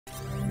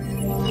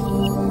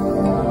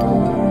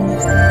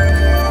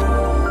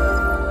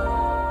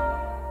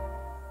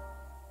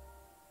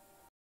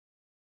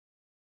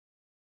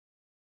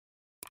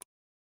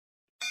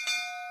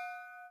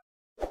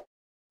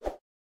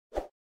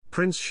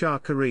Prince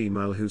Shāh Karim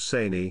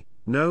al-Husayni,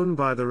 known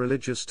by the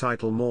religious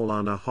title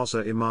Mawlana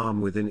Hazar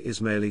Imam within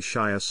Ismaili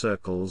Shia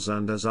circles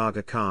and as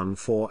Aga Khan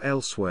IV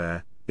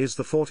elsewhere, is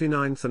the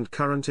 49th and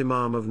current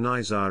Imam of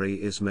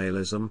Nizari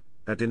Ismailism,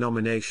 a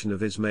denomination of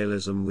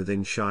Ismailism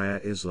within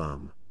Shia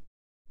Islam.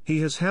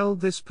 He has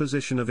held this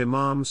position of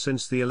Imam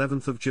since the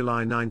 11th of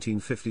July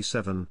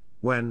 1957,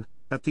 when,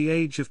 at the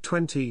age of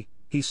 20,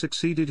 he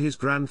succeeded his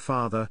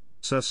grandfather,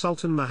 Sir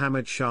Sultan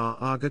Muhammad Shah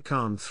Aga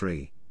Khan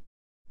III.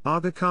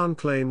 Aga Khan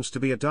claims to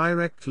be a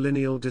direct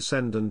lineal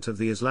descendant of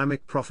the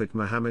Islamic prophet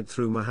Muhammad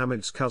through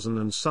Muhammad's cousin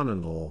and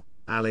son-in-law,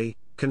 Ali,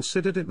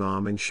 considered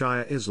Imam in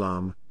Shia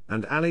Islam,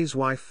 and Ali's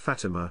wife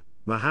Fatima,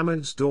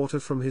 Muhammad's daughter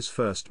from his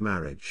first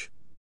marriage.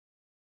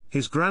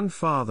 His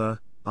grandfather,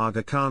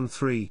 Aga Khan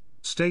III,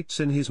 states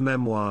in his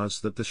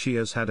memoirs that the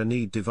Shias had a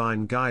need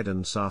divine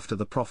guidance after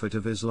the Prophet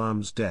of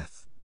Islam's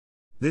death.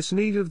 This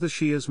need of the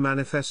Shias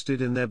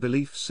manifested in their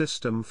belief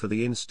system for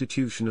the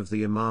institution of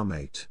the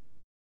Imamate.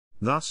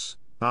 Thus,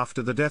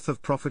 after the death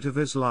of Prophet of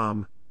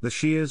Islam, the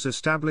Shias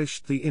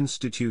established the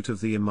institute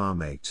of the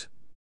Imamate.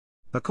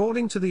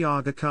 According to the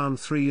Aga Khan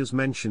III as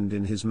mentioned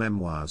in his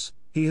memoirs,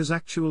 he has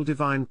actual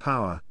divine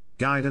power,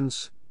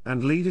 guidance,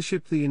 and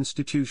leadership. The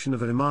institution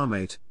of an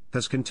Imamate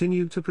has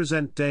continued to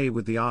present day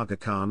with the Aga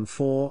Khan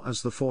IV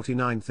as the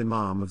 49th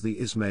Imam of the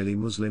Ismaili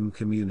Muslim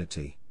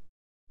community.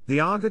 The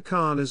Aga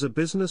Khan is a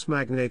business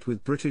magnate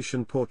with British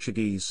and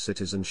Portuguese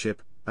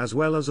citizenship, as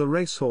well as a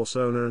racehorse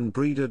owner and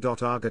breeder.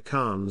 Aga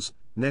Khan's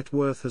net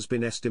worth has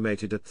been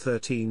estimated at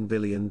 $13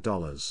 billion.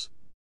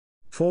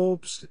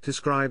 Forbes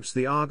describes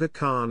the Aga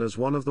Khan as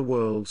one of the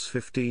world's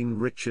 15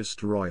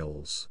 richest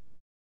royals.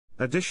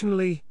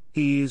 Additionally,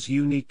 he is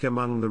unique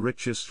among the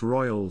richest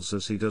royals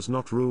as he does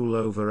not rule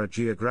over a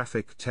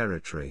geographic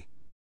territory.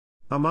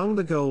 Among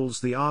the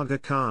goals the Aga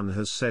Khan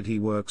has said he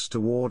works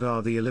toward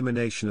are the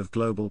elimination of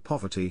global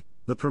poverty,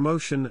 the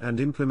promotion and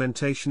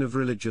implementation of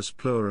religious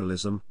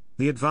pluralism,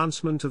 the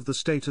advancement of the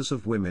status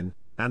of women,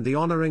 and the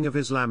honoring of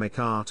Islamic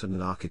art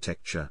and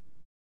architecture.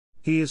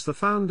 He is the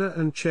founder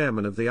and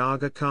chairman of the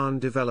Aga Khan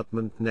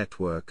Development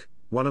Network,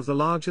 one of the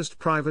largest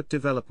private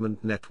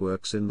development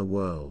networks in the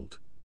world.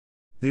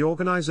 The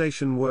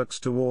organization works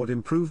toward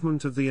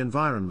improvement of the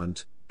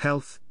environment,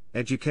 health,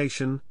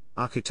 education,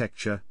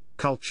 architecture,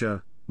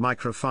 culture,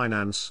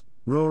 microfinance,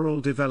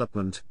 rural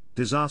development,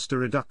 disaster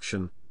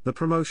reduction, the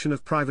promotion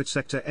of private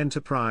sector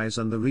enterprise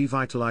and the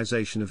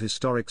revitalization of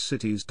historic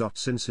cities.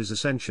 Since his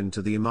ascension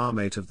to the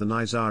Imamate of the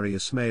Nizari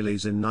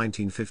Ismailis in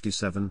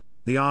 1957,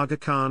 the Aga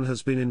Khan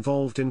has been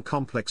involved in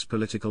complex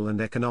political and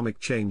economic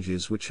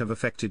changes which have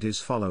affected his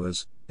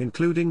followers,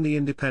 including the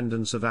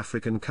independence of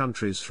African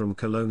countries from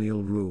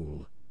colonial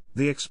rule,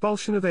 the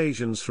expulsion of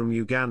Asians from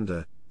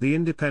Uganda, the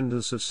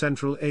independence of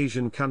Central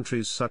Asian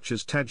countries such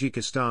as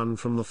Tajikistan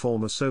from the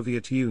former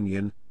Soviet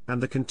Union,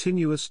 and the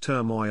continuous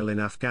turmoil in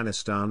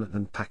Afghanistan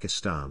and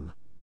Pakistan.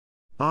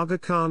 Aga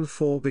Khan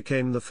IV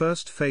became the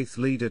first faith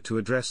leader to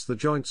address the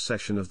joint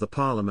session of the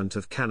Parliament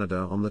of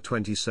Canada on the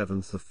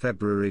 27th of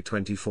February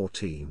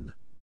 2014.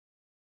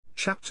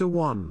 Chapter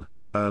 1,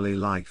 Early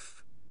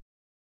Life.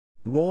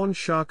 Born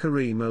Shāh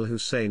Karim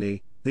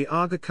al-Husayni, the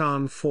Aga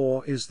Khan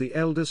IV is the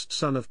eldest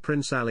son of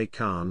Prince Ali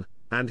Khan,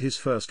 and his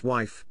first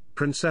wife,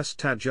 Princess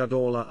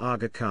Tajuddaulah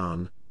Aga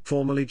Khan,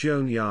 formerly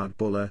Joan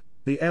Yardbullah,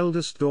 the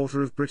eldest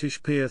daughter of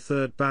British peer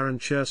 3rd Baron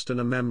Churston,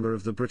 a member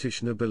of the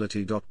British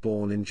nobility.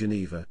 Born in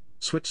Geneva,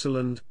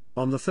 Switzerland,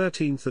 on the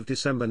 13th of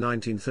December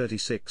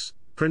 1936,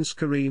 Prince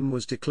Karim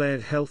was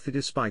declared healthy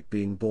despite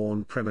being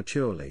born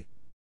prematurely.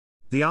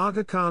 The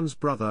Aga Khan's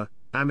brother,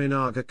 Amin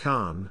Aga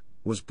Khan,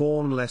 was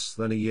born less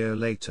than a year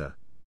later.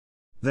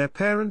 Their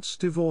parents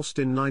divorced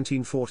in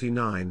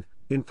 1949,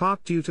 in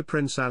part due to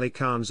Prince Ali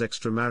Khan's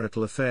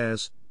extramarital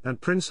affairs,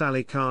 and Prince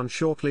Ali Khan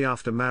shortly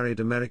after married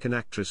American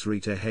actress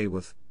Rita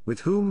Hayworth,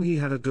 with whom he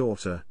had a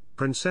daughter,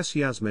 Princess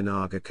Yasmin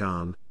Aga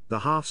Khan, the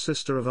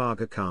half-sister of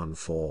Aga Khan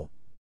IV.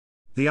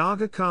 The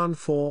Aga Khan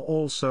IV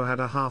also had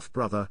a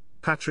half-brother,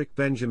 Patrick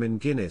Benjamin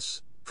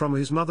Guinness, from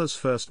his mother's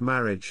first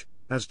marriage,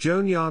 as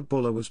Joan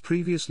Yardbullah was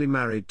previously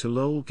married to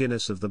Lowell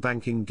Guinness of the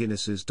banking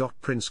Guinnesses.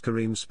 Prince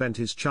Karim spent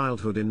his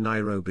childhood in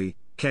Nairobi,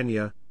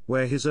 Kenya,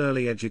 where his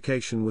early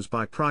education was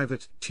by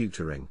private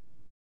tutoring.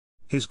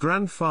 His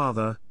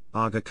grandfather,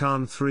 Aga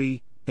Khan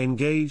III,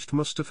 engaged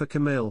Mustafa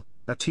Kamil,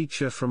 a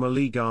teacher from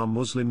Aligarh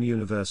Muslim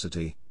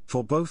University,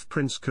 for both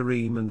Prince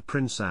Karim and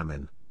Prince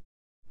Amin.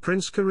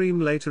 Prince Karim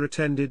later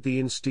attended the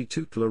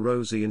Institut La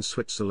Rosey in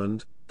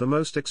Switzerland, the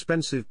most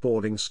expensive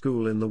boarding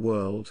school in the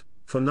world,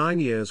 for 9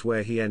 years,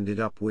 where he ended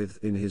up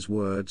with, in his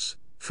words,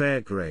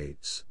 fair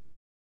grades.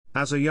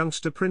 As a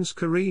youngster, Prince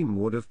Karim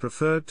would have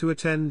preferred to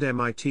attend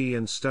MIT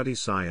and study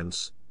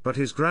science, but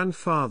his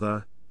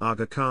grandfather,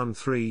 Aga Khan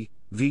III,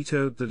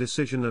 vetoed the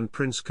decision and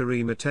Prince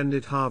Karim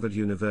attended Harvard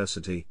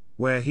University,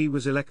 where he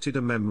was elected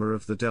a member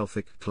of the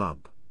Delphic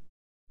Club.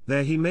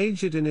 There he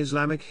majored in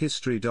Islamic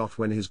history.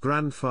 When his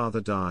grandfather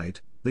died,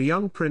 the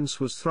young prince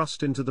was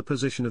thrust into the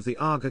position of the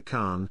Aga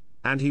Khan,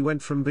 and he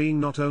went from being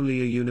not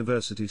only a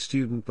university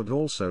student but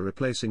also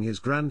replacing his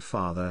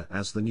grandfather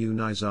as the new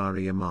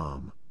Nizari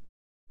Imam.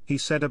 he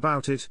said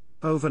about it,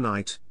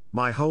 "Overnight,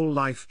 my whole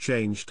life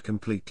changed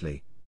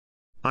completely.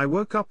 I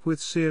woke up with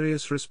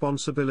serious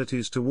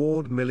responsibilities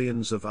toward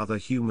millions of other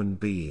human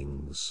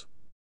beings.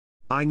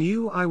 I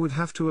knew I would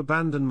have to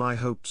abandon my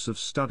hopes of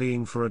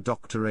studying for a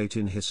doctorate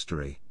in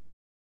history."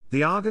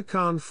 The Aga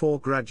Khan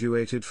IV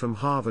graduated from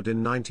Harvard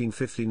in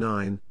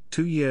 1959,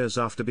 2 years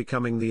after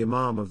becoming the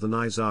Imam of the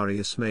Nizari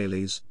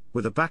Ismailis,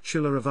 with a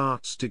Bachelor of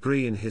Arts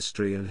degree in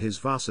history and his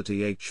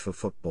varsity H for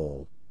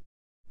football.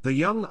 The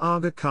young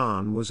Aga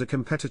Khan was a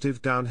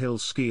competitive downhill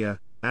skier,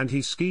 and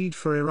he skied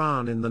for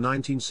Iran in the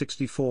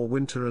 1964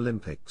 Winter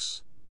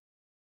Olympics.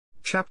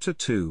 Chapter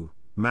 2,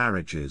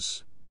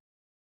 Marriages.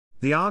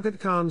 The Aga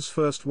Khan's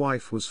first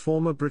wife was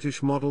former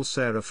British model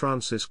Sarah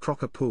Frances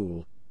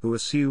Crocker-Poole, who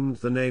assumed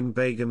the name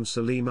Begum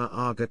Salima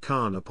Aga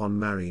Khan upon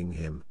marrying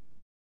him.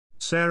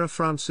 Sarah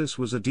Frances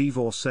was a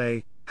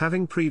divorcee,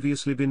 having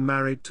previously been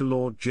married to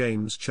Lord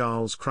James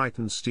Charles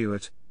Crichton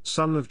Stuart,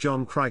 son of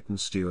John Crichton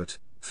Stuart,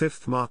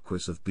 5th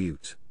Marquess of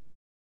Bute.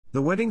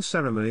 The wedding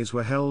ceremonies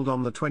were held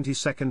on the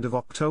 22nd of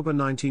October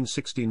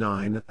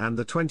 1969 and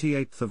the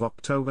 28th of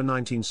October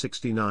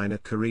 1969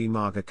 at Karim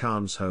Aga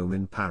Khan's home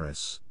in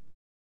Paris.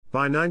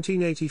 By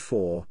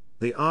 1984,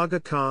 the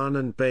Aga Khan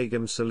and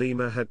Begum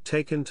Salima had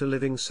taken to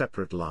living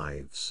separate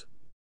lives.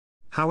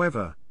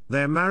 However,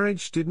 their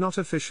marriage did not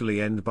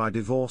officially end by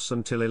divorce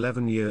until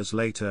 11 years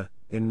later,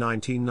 in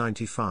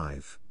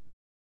 1995.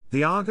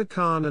 The Aga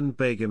Khan and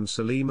Begum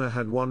Salima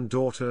had one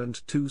daughter and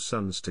 2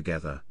 sons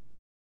together.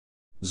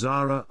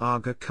 Zahra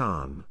Aga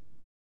Khan,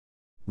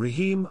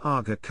 Rahim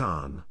Aga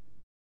Khan,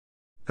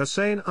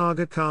 Hussein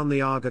Aga Khan.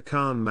 The Aga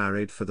Khan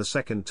married for the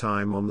second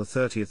time on the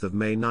 30th of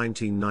May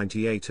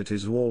 1998 at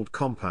his walled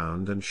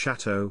compound and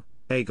chateau,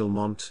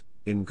 Aiguillemont,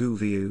 in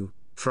Gouvieux,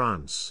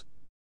 France.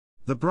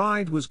 The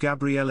bride was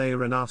Gabrielle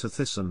Renata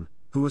Thyssen,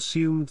 who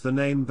assumed the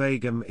name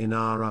Begum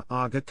Inara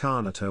Aga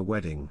Khan at her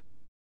wedding.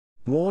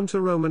 Born to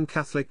Roman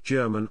Catholic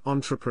German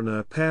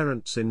entrepreneur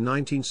parents in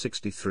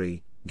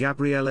 1963,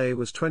 Gabrielle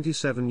was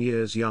 27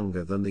 years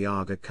younger than the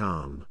Aga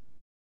Khan.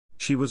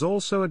 She was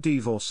also a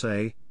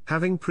divorcee,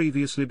 having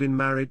previously been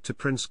married to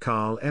Prince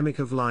Karl Emich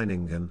of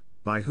Leiningen,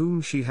 by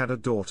whom she had a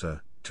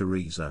daughter,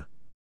 Teresa.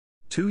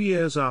 2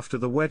 years after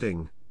the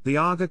wedding, the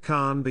Aga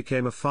Khan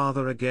became a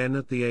father again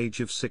at the age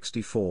of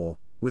 64,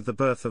 with the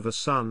birth of a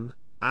son,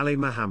 Ali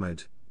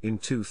Muhammad, in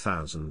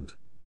 2000.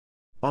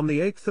 On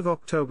the 8th of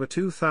October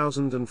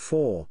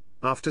 2004,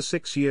 after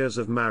 6 years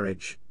of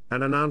marriage,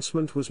 an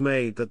announcement was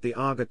made that the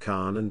Aga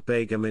Khan and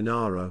Begum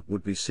Inara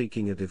would be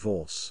seeking a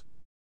divorce.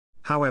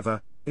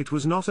 However, it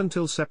was not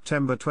until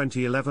September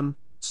 2011,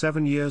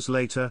 7 years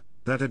later,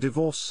 that a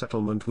divorce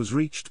settlement was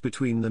reached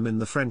between them in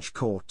the French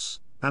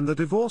courts, and the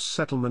divorce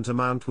settlement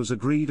amount was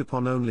agreed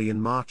upon only in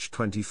March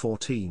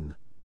 2014.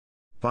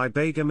 By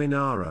Begum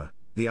Inara,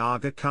 the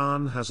Aga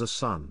Khan has a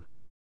son,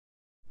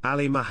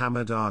 Ali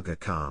Muhammad Aga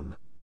Khan.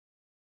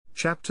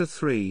 Chapter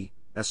 3,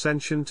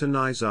 Ascension to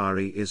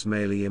Nizari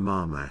Ismaili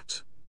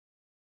Imamat.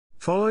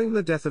 Following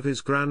the death of his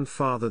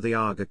grandfather the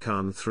Aga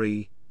Khan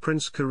III,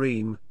 Prince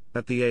Karim,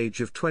 at the age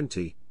of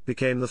 20,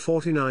 became the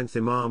 49th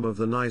Imam of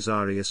the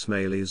Nizari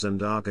Ismailis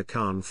and Aga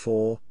Khan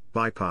IV,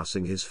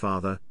 bypassing his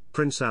father,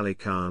 Prince Ali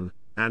Khan,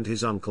 and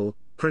his uncle,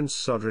 Prince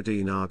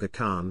Sadruddin Aga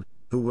Khan,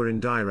 who were in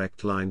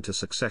direct line to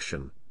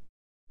succession.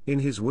 In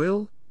his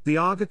will, the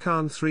Aga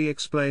Khan III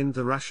explained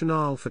the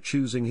rationale for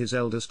choosing his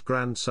eldest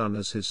grandson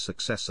as his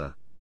successor.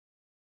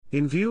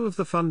 In view of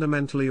the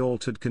fundamentally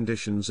altered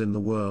conditions in the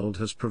world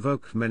has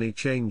provoked many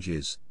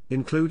changes,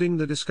 including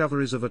the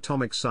discoveries of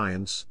atomic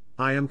science,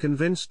 I am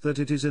convinced that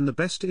it is in the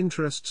best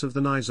interests of the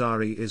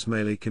Nizari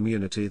Ismaili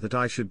community that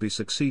I should be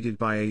succeeded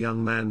by a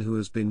young man who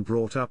has been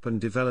brought up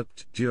and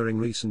developed during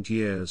recent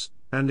years,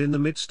 and in the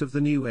midst of the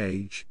new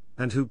age,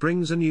 and who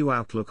brings a new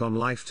outlook on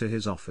life to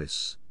his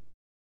office.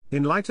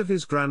 In light of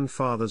his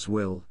grandfather's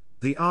will,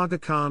 the Aga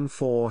Khan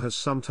IV has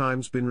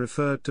sometimes been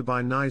referred to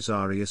by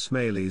Nizari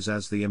Ismailis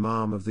as the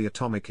Imam of the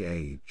Atomic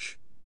Age.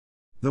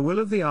 The will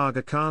of the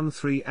Aga Khan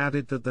III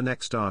added that the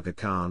next Aga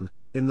Khan,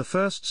 in the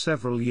first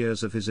several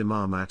years of his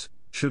imamat,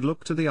 should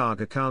look to the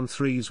Aga Khan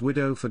III's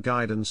widow for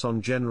guidance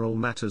on general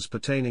matters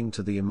pertaining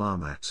to the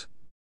imamat.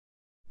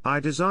 I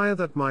desire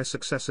that my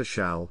successor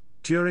shall,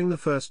 during the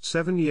first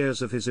 7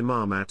 years of his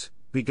imamat,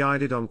 be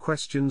guided on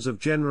questions of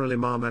general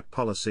imamat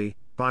policy,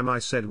 by my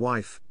said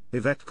wife,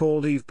 Yvette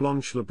called Eve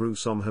Blanche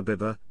Lebrousse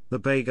Habiba, the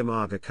Begum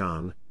Aga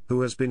Khan,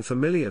 who has been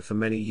familiar for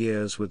many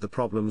years with the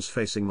problems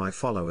facing my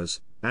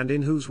followers, and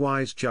in whose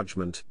wise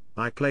judgment,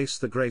 I place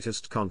the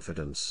greatest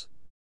confidence.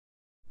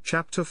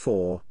 Chapter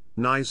 4,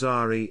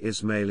 Nizari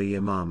Ismaili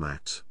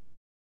Imamat.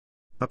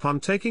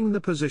 Upon taking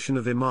the position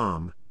of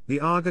Imam,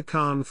 the Aga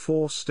Khan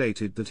IV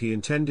stated that he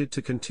intended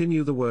to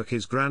continue the work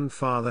his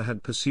grandfather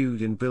had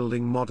pursued in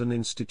building modern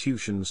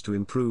institutions to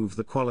improve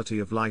the quality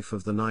of life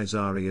of the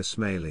Nizari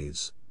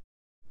Ismailis.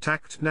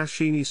 Takht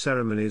Nashini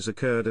ceremonies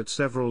occurred at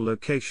several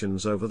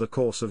locations over the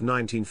course of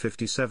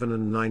 1957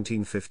 and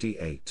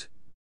 1958.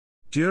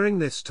 During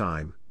this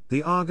time,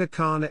 the Aga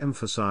Khan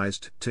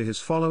emphasized to his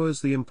followers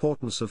the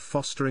importance of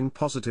fostering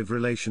positive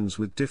relations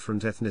with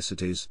different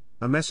ethnicities,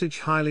 a message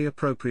highly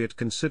appropriate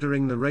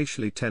considering the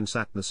racially tense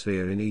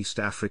atmosphere in East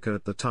Africa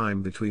at the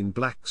time between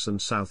blacks and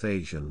South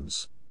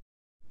Asians.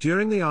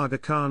 During the Aga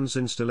Khan's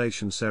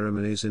installation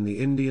ceremonies in the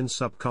Indian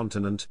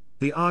subcontinent,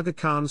 the Aga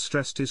Khan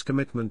stressed his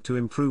commitment to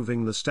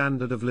improving the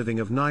standard of living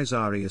of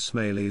Nizari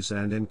Ismailis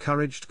and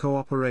encouraged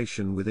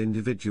cooperation with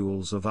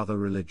individuals of other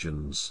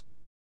religions.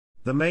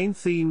 The main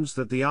themes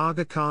that the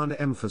Aga Khan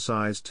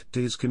emphasized to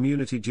his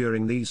community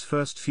during these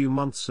first few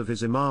months of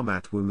his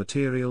imamate were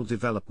material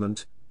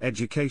development,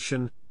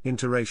 education,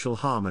 interracial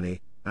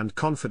harmony, and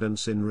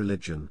confidence in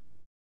religion.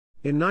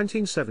 In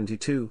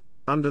 1972,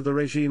 under the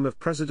regime of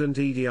President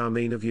Idi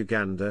Amin of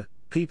Uganda,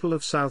 people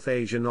of South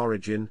Asian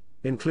origin,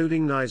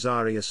 including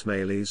Nizari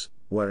Ismailis,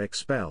 were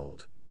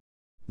expelled.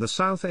 The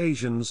South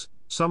Asians,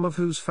 some of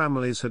whose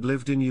families had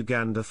lived in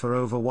Uganda for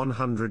over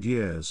 100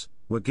 years,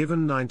 were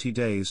given 90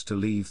 days to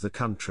leave the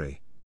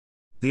country.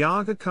 The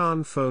Aga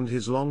Khan phoned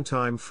his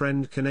longtime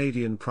friend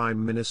Canadian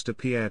Prime Minister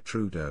Pierre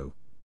Trudeau.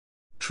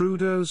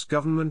 Trudeau's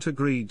government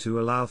agreed to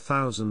allow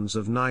thousands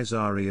of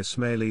Nizari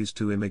Ismailis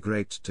to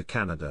immigrate to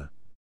Canada.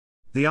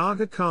 The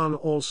Aga Khan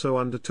also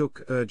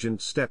undertook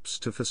urgent steps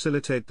to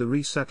facilitate the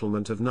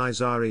resettlement of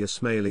Nizari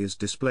Ismailis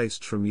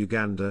displaced from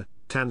Uganda,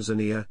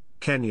 Tanzania,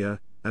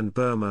 Kenya, and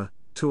Burma,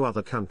 to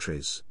other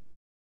countries.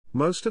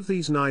 Most of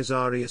these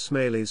Nizari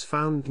Ismailis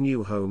found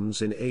new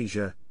homes in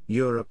Asia,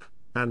 Europe,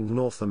 and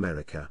North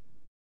America.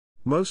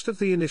 Most of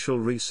the initial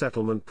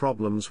resettlement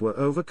problems were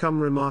overcome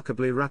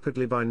remarkably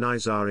rapidly by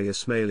Nizari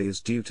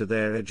Ismailis due to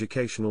their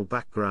educational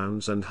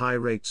backgrounds and high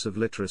rates of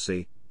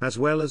literacy, as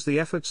well as the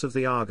efforts of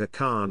the Aga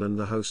Khan and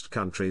the host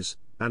countries,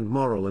 and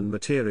moral and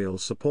material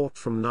support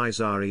from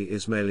Nizari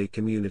Ismaili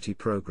community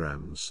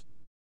programs.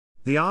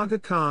 The Aga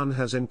Khan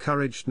has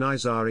encouraged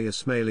Nizari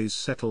Ismailis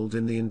settled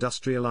in the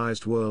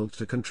industrialized world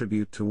to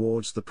contribute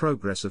towards the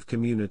progress of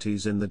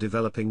communities in the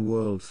developing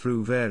world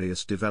through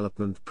various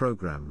development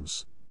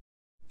programs.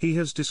 He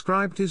has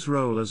described his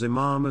role as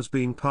Imam as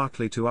being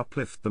partly to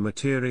uplift the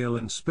material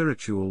and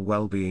spiritual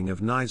well-being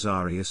of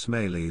Nizari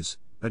Ismailis,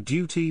 a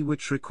duty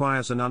which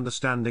requires an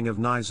understanding of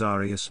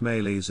Nizari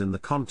Ismailis in the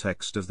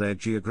context of their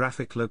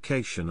geographic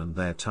location and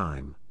their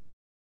time.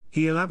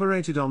 He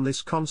elaborated on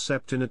this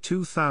concept in a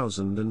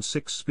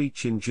 2006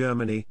 speech in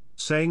Germany,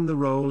 saying the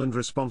role and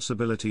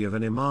responsibility of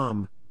an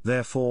imam,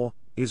 therefore,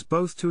 is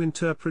both to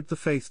interpret the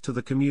faith to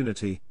the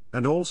community,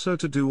 and also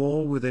to do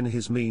all within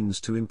his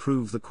means to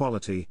improve the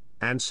quality,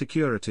 and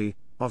security,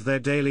 of their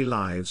daily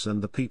lives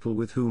and the people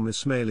with whom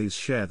Ismailis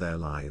share their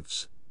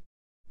lives.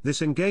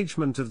 This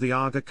engagement of the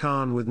Aga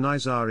Khan with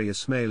Nizari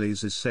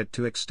Ismailis is said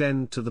to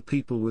extend to the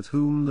people with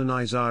whom the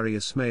Nizari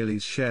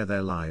Ismailis share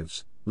their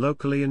lives,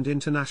 locally and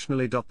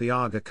internationally. The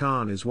Aga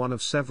Khan is one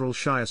of several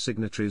Shia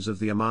signatories of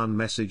the Aman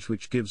message,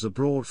 which gives a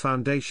broad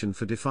foundation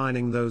for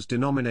defining those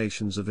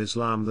denominations of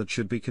Islam that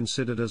should be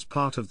considered as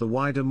part of the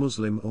wider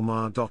Muslim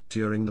Ummah.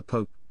 During the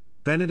Pope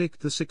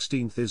Benedict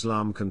XVI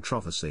Islam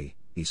controversy,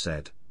 he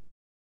said,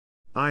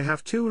 "I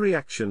have two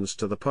reactions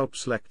to the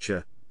Pope's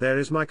lecture. There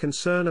is my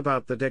concern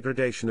about the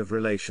degradation of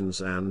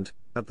relations and,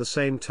 at the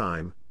same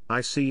time,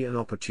 I see an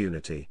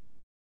opportunity.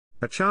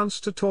 A chance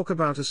to talk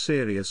about a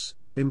serious,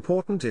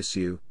 important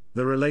issue,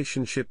 the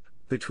relationship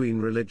between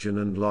religion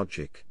and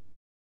logic."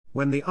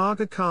 When the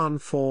Aga Khan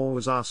IV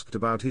was asked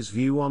about his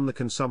view on the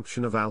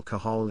consumption of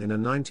alcohol in a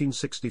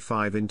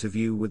 1965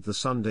 interview with the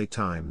Sunday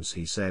Times,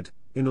 he said,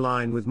 in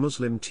line with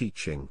Muslim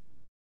teaching,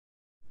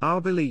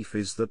 "Our belief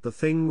is that the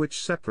thing which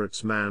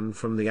separates man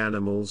from the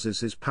animals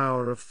is his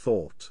power of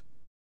thought.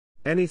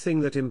 Anything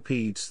that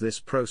impedes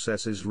this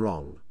process is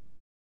wrong.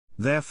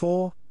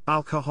 Therefore,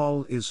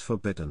 alcohol is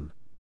forbidden.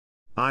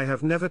 I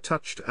have never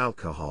touched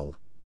alcohol.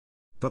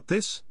 But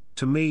this,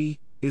 to me,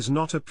 is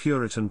not a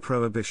Puritan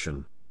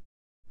prohibition.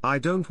 I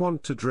don't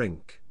want to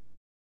drink.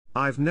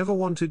 I've never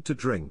wanted to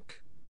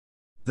drink.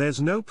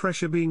 There's no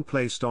pressure being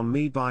placed on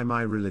me by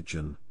my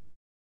religion."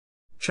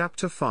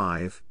 Chapter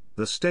 5,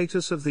 The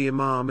Status of the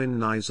Imam in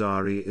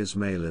Nizari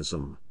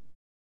Ismailism.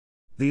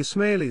 The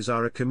Ismailis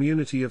are a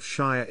community of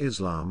Shia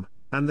Islam,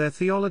 and their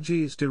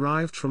theology is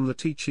derived from the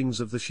teachings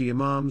of the Shia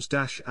Imams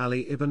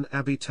Ali ibn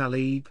Abi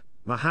Talib,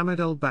 Muhammad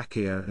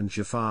al-Baqir and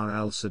Jafar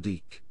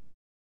al-Sadiq.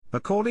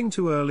 According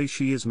to early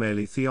Shia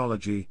Ismaili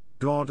theology,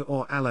 God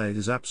or Allah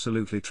is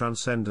absolutely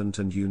transcendent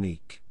and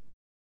unique.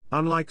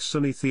 Unlike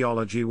Sunni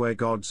theology where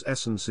God's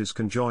essence is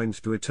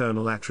conjoined to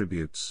eternal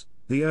attributes,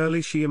 the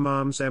early Shia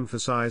Imams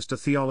emphasized a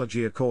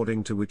theology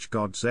according to which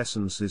God's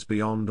essence is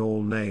beyond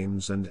all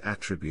names and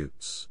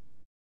attributes.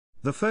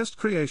 The first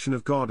creation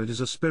of God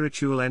is a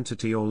spiritual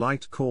entity or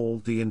light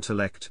called the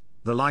intellect,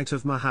 the light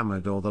of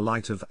Muhammad or the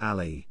light of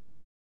Ali.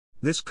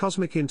 This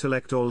cosmic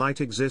intellect or light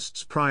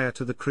exists prior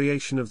to the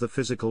creation of the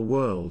physical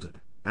world,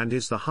 and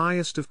is the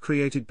highest of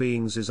created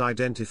beings, is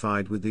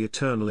identified with the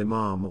eternal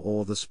Imam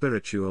or the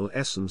spiritual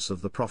essence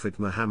of the Prophet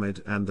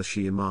Muhammad and the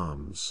Shia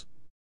Imams.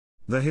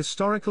 The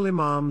historical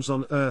Imams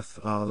on earth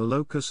are the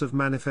locus of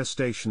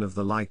manifestation of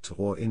the light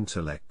or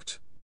intellect.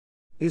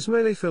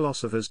 Ismaili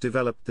philosophers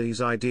developed these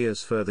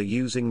ideas further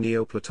using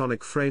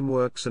Neoplatonic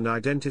frameworks and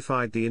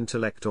identified the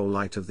intellect or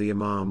light of the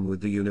Imam with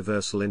the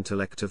universal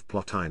intellect of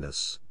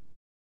Plotinus.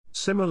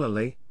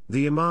 Similarly,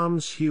 the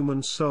Imam's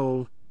human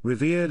soul,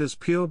 revered as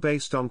pure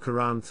based on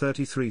Quran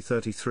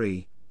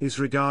 33:33, is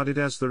regarded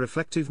as the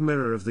reflective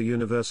mirror of the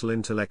universal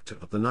intellect.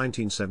 At the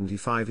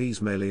 1975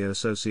 Ismaili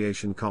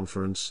Association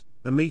Conference,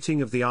 a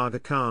meeting of the Aga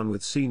Khan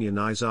with senior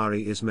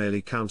Nizari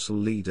Ismaili council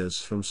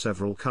leaders from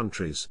several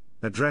countries,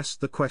 addressed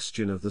the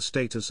question of the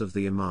status of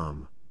the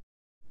Imam.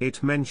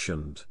 It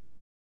mentioned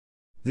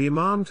the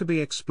Imam to be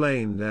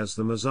explained as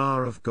the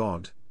Mazar of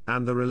God,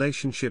 and the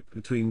relationship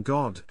between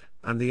God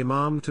and the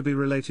Imam to be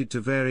related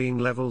to varying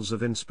levels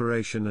of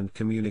inspiration and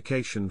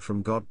communication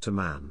from God to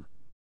man.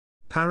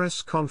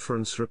 Paris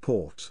Conference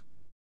Report.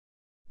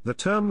 The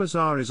term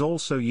Mazar is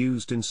also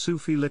used in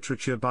Sufi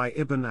literature by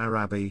Ibn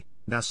Arabi,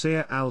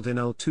 Nasir al-Din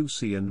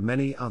al-Tusi and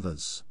many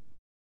others.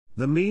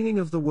 The meaning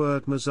of the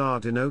word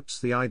Mazar denotes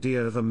the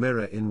idea of a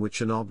mirror in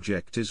which an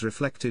object is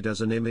reflected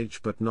as an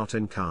image but not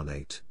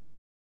incarnate.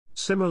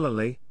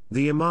 Similarly,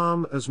 the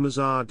Imam as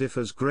Mazar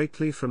differs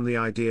greatly from the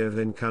idea of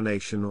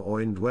incarnation or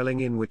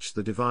indwelling in which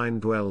the divine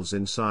dwells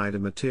inside a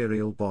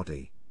material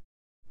body.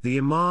 The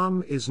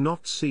Imam is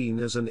not seen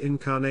as an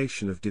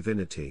incarnation of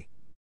divinity.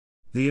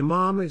 The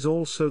Imam is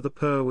also the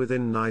pur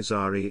within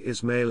Nizari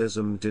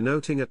Ismailism,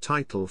 denoting a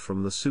title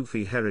from the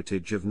Sufi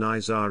heritage of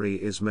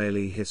Nizari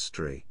Ismaili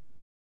history.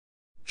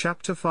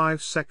 Chapter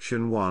 5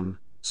 Section 1,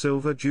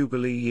 Silver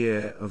Jubilee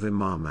Year of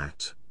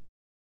Imamat.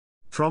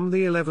 From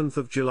the 11th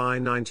of July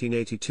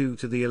 1982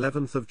 to the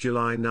 11th of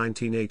July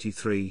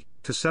 1983,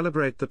 to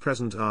celebrate the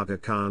present Aga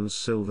Khan's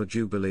Silver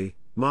Jubilee,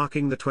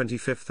 marking the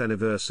 25th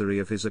anniversary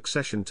of his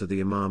accession to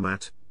the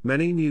Imamat,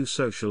 many new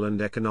social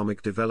and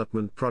economic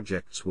development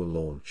projects were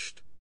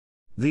launched.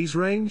 These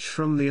range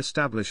from the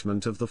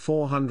establishment of the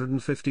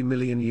 $450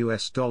 million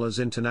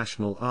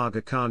International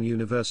Aga Khan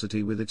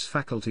University with its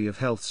Faculty of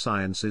Health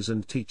Sciences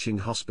and Teaching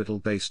Hospital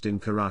based in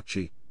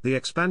Karachi, the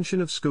expansion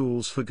of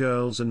schools for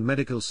girls and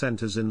medical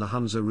centers in the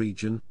Hunza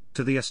region,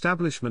 to the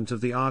establishment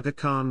of the Aga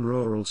Khan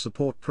Rural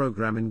Support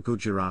Program in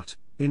Gujarat,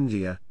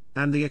 India,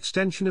 and the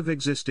extension of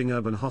existing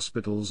urban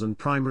hospitals and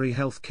primary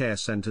health care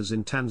centers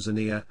in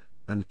Tanzania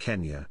and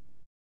Kenya.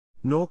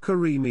 Noor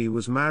Karimi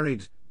was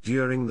married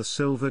during the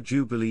Silver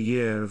Jubilee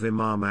year of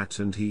Imamat,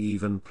 and he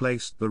even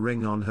placed the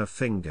ring on her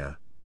finger.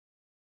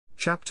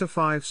 Chapter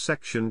 5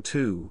 Section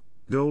 2,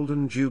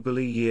 Golden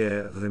Jubilee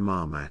Year of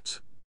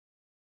Imamat.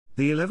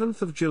 The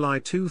 11th of July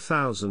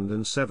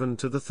 2007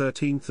 to the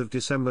 13th of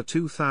December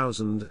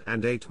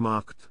 2008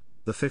 marked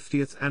the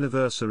 50th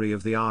anniversary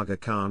of the Aga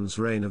Khan's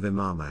reign of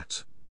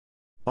Imamat.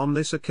 On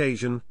this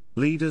occasion,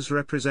 leaders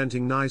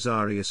representing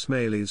Nizari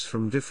Ismailis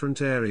from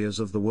different areas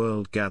of the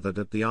world gathered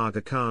at the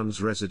Aga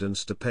Khan's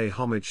residence to pay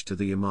homage to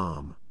the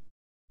Imam.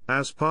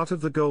 As part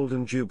of the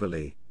Golden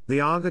Jubilee, the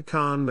Aga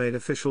Khan made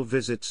official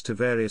visits to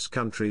various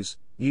countries,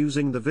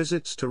 using the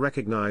visits to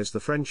recognize the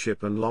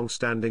friendship and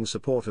long-standing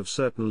support of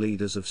certain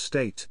leaders of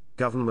state,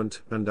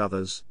 government and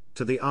others,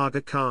 to the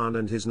Aga Khan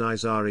and his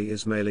Nizari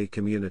Ismaili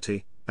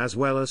community, as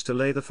well as to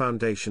lay the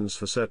foundations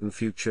for certain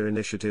future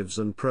initiatives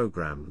and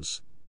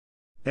programs.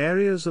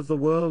 Areas of the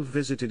world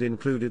visited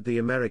included the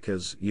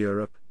Americas,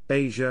 Europe,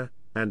 Asia,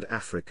 and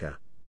Africa.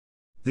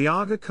 The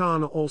Aga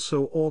Khan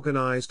also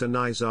organized a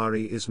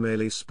Nizari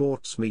Ismaili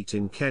sports meet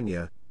in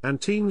Kenya, and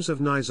teams of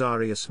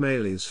Nizari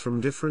Ismailis from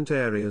different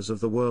areas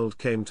of the world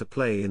came to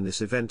play in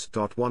this event.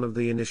 One of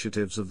the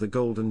initiatives of the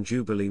Golden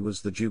Jubilee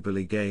was the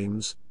Jubilee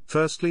Games,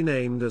 firstly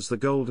named as the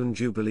Golden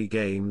Jubilee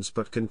Games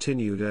but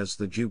continued as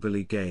the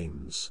Jubilee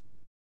Games.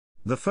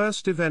 The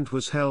first event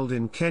was held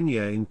in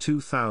Kenya in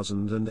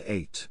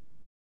 2008.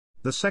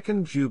 The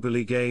second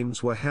Jubilee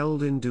Games were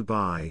held in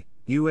Dubai,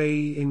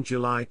 UAE in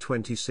July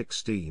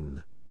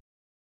 2016.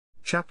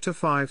 Chapter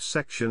 5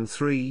 Section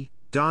 3,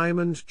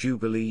 Diamond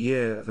Jubilee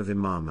Year of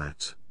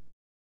Imamat.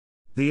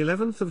 The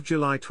 11th of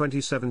July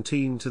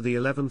 2017 to the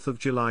 11th of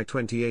July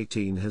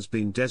 2018 has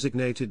been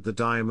designated the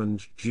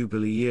Diamond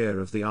Jubilee Year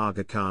of the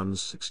Aga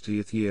Khan's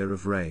 60th year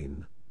of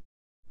reign.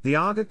 The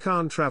Aga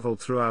Khan traveled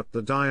throughout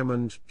the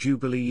Diamond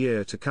Jubilee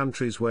year to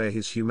countries where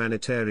his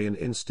humanitarian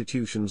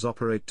institutions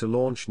operate to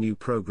launch new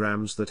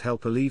programs that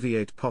help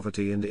alleviate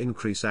poverty and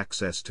increase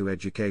access to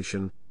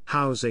education,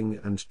 housing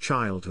and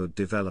childhood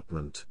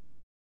development.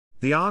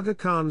 The Aga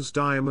Khan's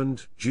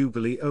Diamond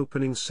Jubilee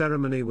opening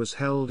ceremony was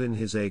held in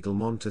his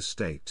Aiguemont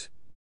estate.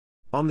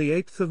 On the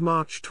 8th of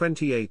March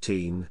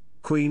 2018,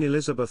 Queen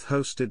Elizabeth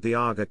hosted the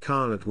Aga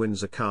Khan at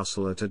Windsor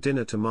Castle at a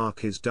dinner to mark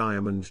his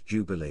Diamond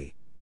Jubilee.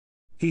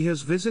 He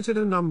has visited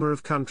a number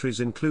of countries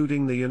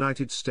including the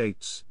United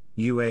States,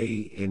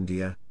 UAE,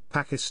 India,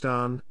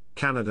 Pakistan,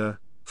 Canada,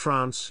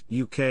 France,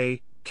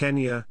 UK,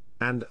 Kenya,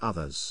 and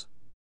others.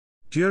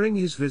 During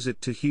his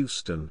visit to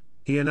Houston,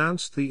 he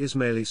announced the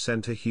Ismaili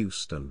Center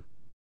Houston.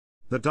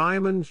 The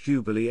Diamond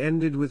Jubilee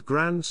ended with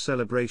grand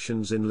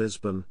celebrations in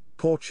Lisbon,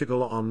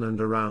 Portugal on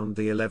and around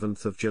the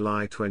 11th of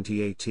July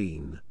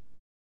 2018.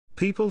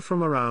 People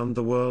from around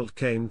the world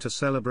came to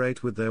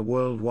celebrate with their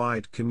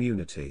worldwide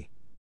community.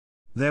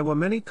 There were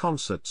many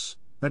concerts,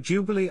 a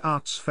Jubilee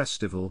Arts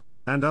Festival,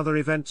 and other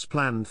events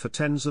planned for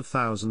tens of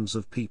thousands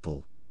of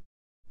people.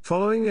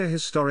 Following a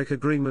historic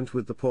agreement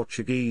with the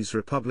Portuguese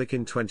Republic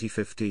in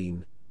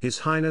 2015, His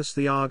Highness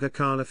the Aga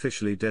Khan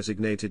officially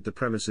designated the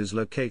premises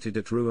located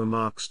at Rua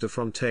Marques de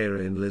Fronteira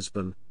in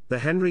Lisbon,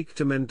 the Henrique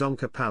de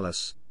Mendonça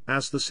Palace,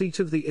 as the seat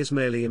of the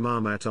Ismaili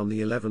Imamate on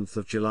the 11th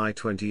of July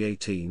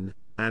 2018,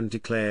 and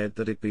declared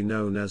that it be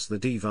known as the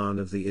Divan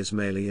of the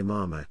Ismaili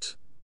Imamate.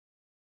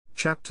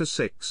 Chapter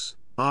 6,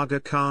 Aga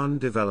Khan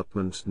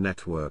Development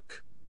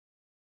Network.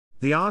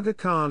 The Aga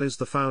Khan is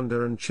the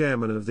founder and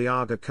chairman of the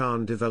Aga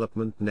Khan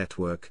Development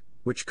Network,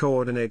 which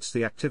coordinates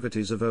the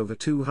activities of over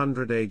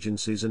 200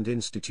 agencies and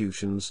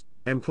institutions,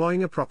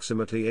 employing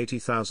approximately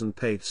 80,000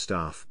 paid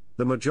staff,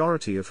 the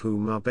majority of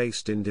whom are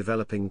based in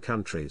developing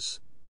countries.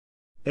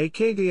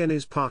 AKDN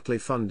is partly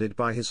funded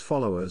by his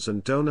followers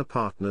and donor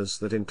partners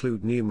that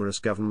include numerous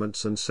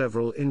governments and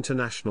several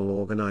international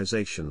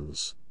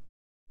organizations.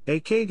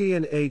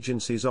 AKDN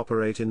agencies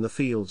operate in the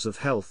fields of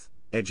health,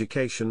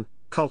 education,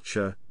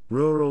 culture,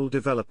 rural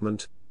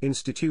development,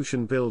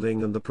 institution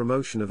building and the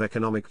promotion of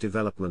economic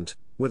development,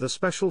 with a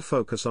special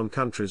focus on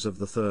countries of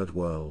the Third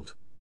World.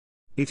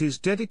 It is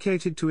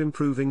dedicated to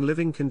improving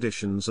living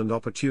conditions and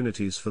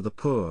opportunities for the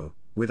poor,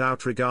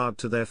 without regard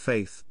to their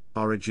faith,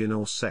 origin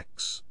or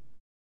sex.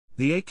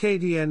 The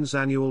AKDN's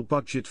annual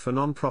budget for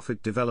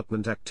non-profit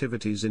development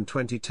activities in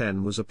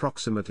 2010 was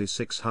approximately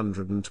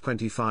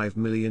 $625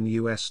 million.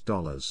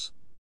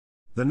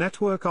 The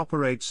network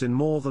operates in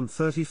more than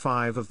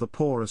 35 of the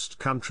poorest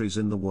countries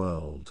in the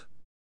world.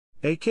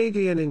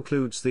 AKDN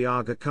includes the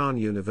Aga Khan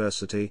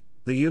University,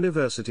 the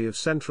University of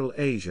Central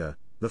Asia,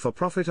 the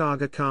for-profit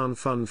Aga Khan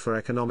Fund for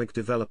Economic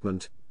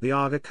Development, the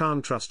Aga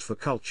Khan Trust for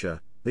Culture,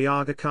 the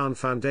Aga Khan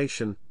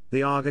Foundation,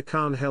 the Aga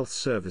Khan Health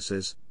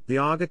Services, the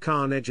Aga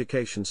Khan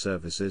Education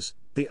Services,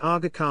 the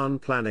Aga Khan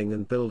Planning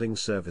and Building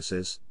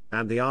Services,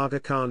 and the Aga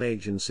Khan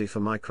Agency for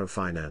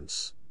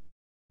Microfinance.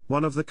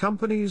 One of the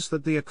companies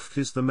that the AKF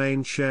is the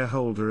main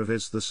shareholder of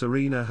is the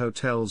Serena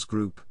Hotels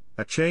Group,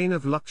 a chain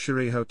of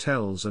luxury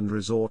hotels and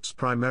resorts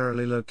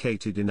primarily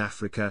located in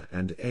Africa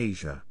and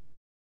Asia.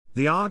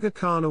 The Aga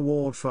Khan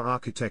Award for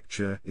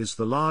Architecture is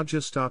the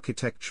largest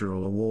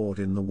architectural award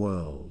in the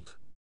world.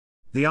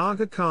 The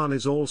Aga Khan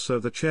is also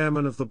the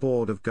chairman of the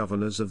Board of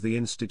Governors of the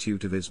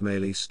Institute of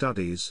Ismaili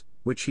Studies,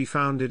 which he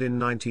founded in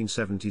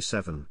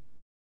 1977.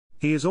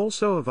 He is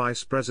also a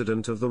vice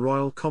president of the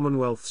Royal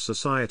Commonwealth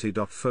Society.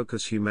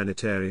 Focus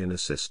Humanitarian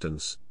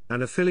Assistance,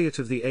 an affiliate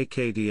of the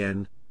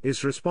AKDN,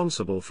 is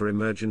responsible for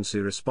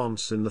emergency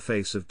response in the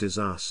face of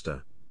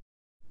disaster.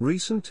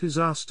 Recent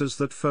disasters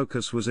that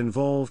Focus was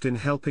involved in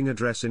helping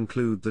address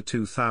include the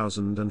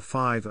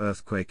 2005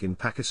 earthquake in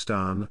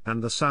Pakistan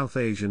and the South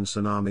Asian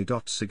tsunami.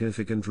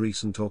 Significant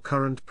recent or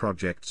current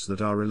projects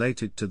that are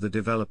related to the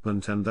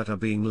development and that are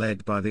being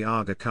led by the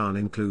Aga Khan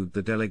include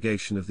the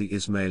delegation of the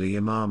Ismaili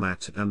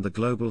Imamate and the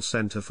Global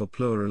Center for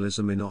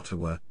Pluralism in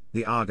Ottawa,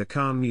 the Aga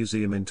Khan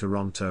Museum in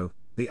Toronto,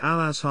 the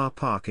Al-Azhar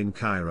Park in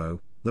Cairo,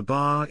 the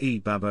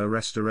Bar-e-Baba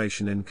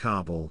Restoration in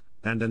Kabul,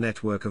 and a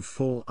network of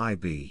full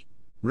IB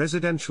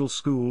residential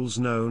schools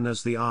known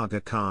as the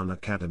Aga Khan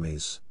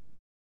Academies.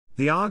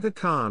 The Aga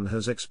Khan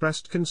has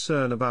expressed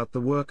concern about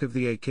the work of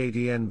the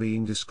AKDN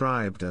being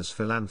described as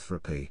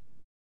philanthropy.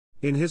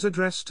 In his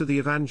address to the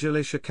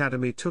Evangelische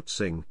Academie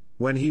Tutzing,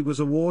 when he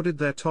was awarded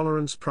their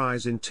Tolerance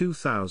Prize in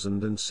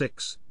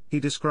 2006, he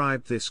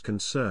described this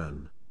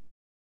concern.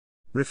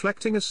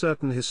 Reflecting a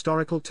certain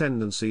historical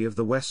tendency of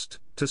the West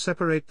to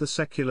separate the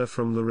secular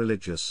from the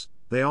religious,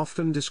 they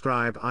often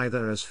describe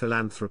either as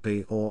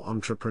philanthropy or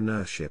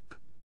entrepreneurship.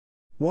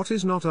 What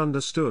is not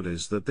understood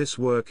is that this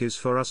work is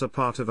for us a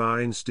part of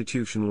our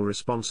institutional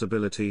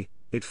responsibility.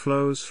 It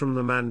flows from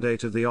the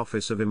mandate of the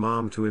office of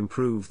Imam to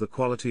improve the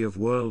quality of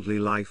worldly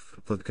life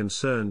for the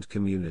concerned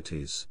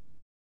communities.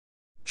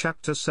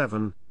 Chapter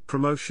 7,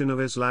 Promotion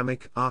of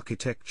Islamic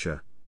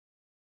Architecture.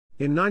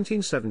 In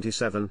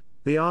 1977,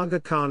 the Aga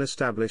Khan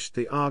established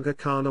the Aga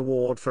Khan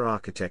Award for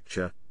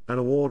Architecture, an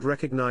award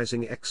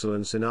recognizing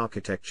excellence in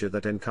architecture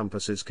that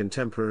encompasses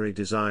contemporary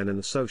design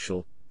and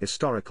social,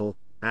 historical,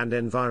 and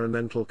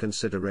environmental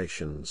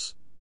considerations.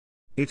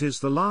 It is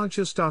the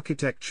largest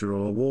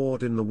architectural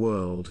award in the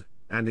world,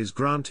 and is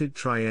granted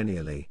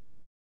triennially.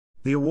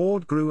 The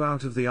award grew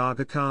out of the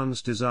Aga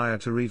Khan's desire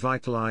to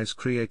revitalize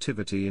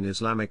creativity in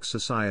Islamic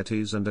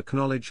societies and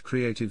acknowledge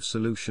creative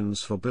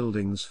solutions for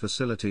buildings,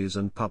 facilities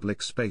and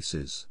public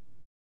spaces.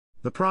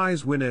 The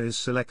prize winner is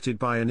selected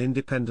by an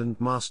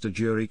independent master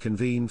jury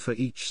convened for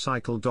each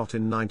cycle.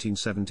 In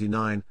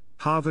 1979,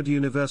 Harvard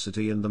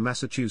University and the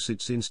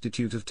Massachusetts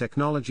Institute of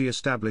Technology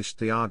established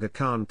the Aga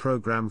Khan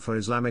Program for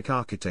Islamic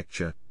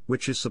Architecture,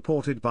 which is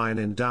supported by an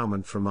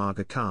endowment from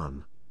Aga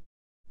Khan.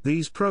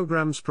 These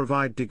programs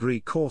provide degree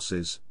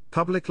courses,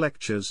 public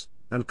lectures,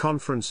 and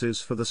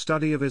conferences for the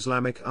study of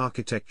Islamic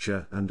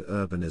architecture and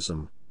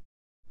urbanism.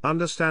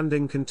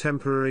 Understanding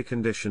contemporary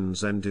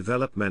conditions and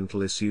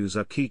developmental issues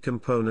are key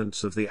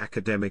components of the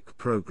academic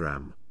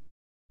program.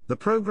 The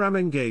program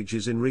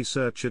engages in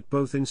research at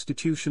both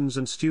institutions,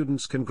 and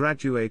students can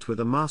graduate with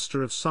a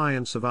Master of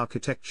Science of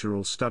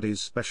Architectural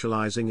Studies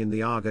specializing in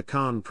the Aga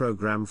Khan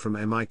program from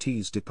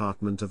MIT's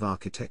Department of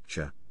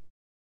Architecture.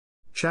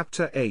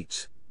 Chapter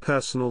 8: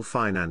 Personal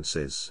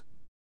Finances.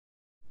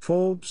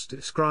 Forbes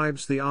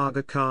describes the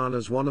Aga Khan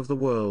as one of the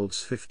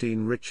world's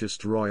 15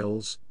 richest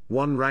royals,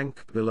 one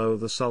rank below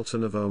the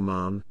Sultan of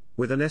Oman,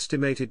 with an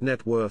estimated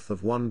net worth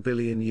of $1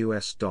 billion.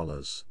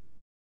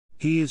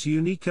 He is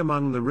unique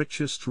among the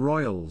richest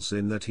royals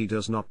in that he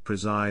does not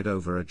preside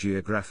over a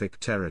geographic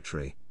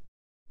territory.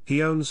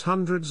 He owns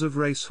hundreds of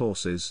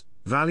racehorses,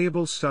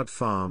 valuable stud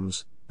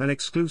farms, an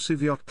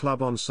exclusive yacht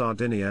club on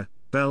Sardinia,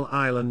 Belle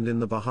Island in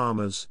the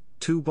Bahamas,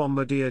 2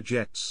 bombardier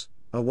jets,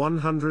 a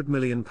 £100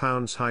 million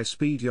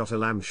high-speed yacht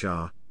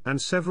al-Shah,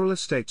 and several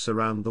estates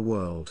around the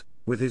world,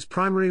 with his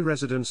primary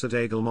residence at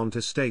Aiguillemont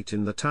Estate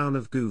in the town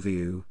of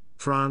Gouvieux,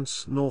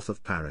 France, north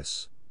of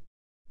Paris.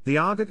 The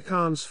Aga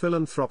Khan's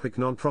philanthropic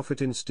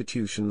non-profit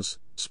institutions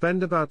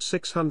spend about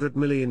 $600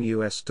 million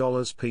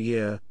per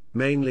year,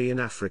 mainly in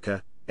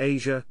Africa,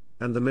 Asia,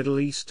 and the Middle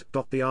East.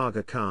 The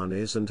Aga Khan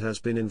is and has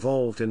been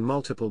involved in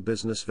multiple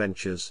business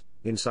ventures,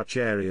 in such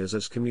areas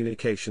as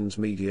communications,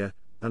 media,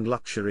 and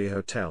luxury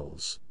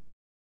hotels.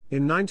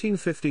 In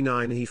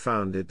 1959 he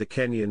founded the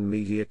Kenyan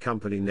media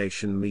company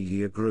Nation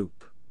Media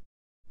Group.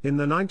 In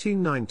the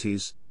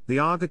 1990s, the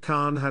Aga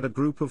Khan had a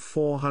group of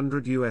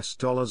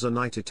 $400 a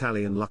night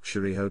Italian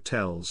luxury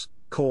hotels,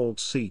 called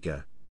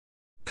Siga.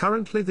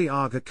 Currently the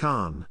Aga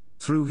Khan,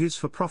 through his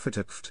for-profit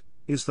AKFT,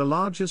 is the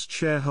largest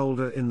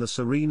shareholder in the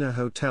Serena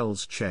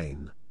Hotels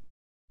chain.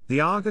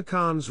 The Aga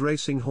Khan's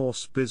racing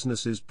horse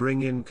businesses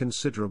bring in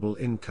considerable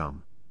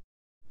income.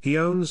 He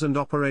owns and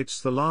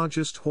operates the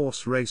largest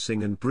horse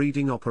racing and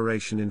breeding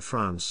operation in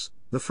France,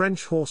 the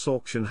French horse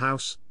auction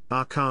house,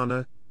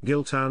 Arcana,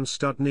 Giltown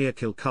Stud near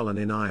Kilcullen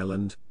in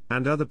Ireland,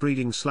 and other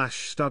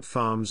breeding/stud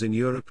farms in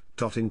Europe.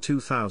 In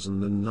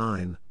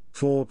 2009,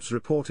 Forbes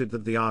reported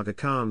that the Aga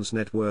Khan's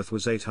net worth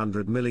was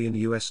 $800 million,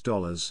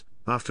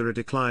 after a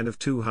decline of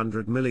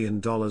 $200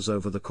 million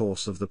over the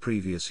course of the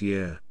previous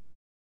year.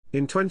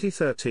 In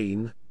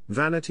 2013,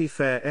 Vanity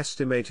Fair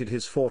estimated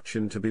his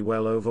fortune to be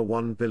well over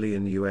 $1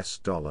 billion.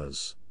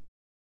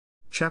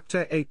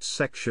 Chapter 8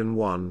 Section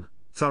 1: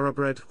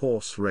 Thoroughbred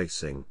Horse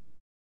Racing.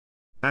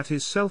 At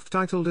his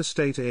self-titled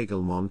estate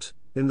Aiguillemont,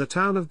 in the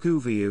town of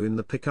Gouvieux in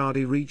the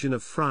Picardy region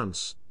of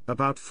France,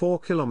 about 4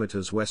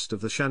 kilometers west of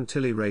the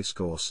Chantilly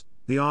racecourse,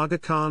 the Aga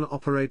Khan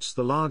operates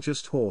the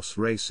largest horse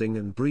racing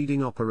and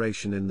breeding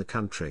operation in the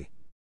country.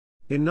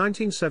 In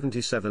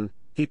 1977,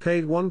 he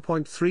paid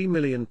 £1.3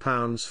 million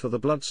for the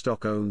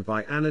bloodstock owned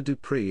by Anna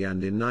Dupree,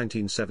 and in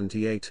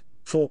 1978,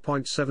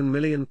 £4.7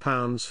 million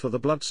for the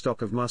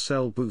bloodstock of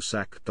Marcel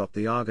Boussac.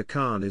 The Aga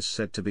Khan is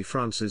said to be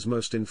France's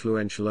most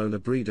influential owner,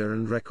 breeder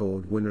and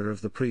record winner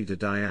of the Prix de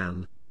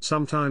Diane,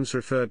 sometimes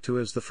referred to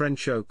as the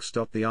French Oaks.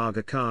 The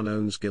Aga Khan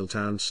owns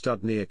Giltown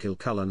Stud near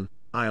Kilcullen,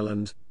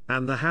 Ireland,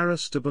 and the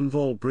Harris de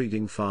Bonneval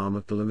breeding farm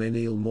at Le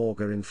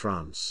Mesnil-Morgan in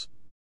France.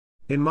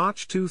 In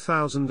March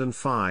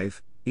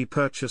 2005, he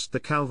purchased the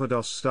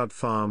Calvados stud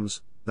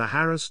farms, the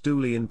Harris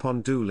Dooley in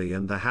Pont-Dooley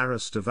and the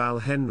Harris de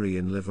Val-Henry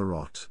in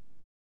Livarot.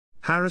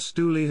 Harris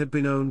Dooley had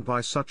been owned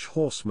by such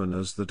horsemen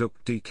as the Duc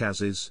de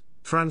Cazes,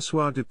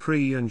 François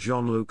Dupree and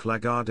Jean-Luc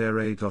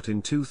Lagardère.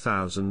 In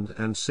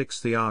 2006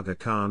 the Aga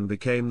Khan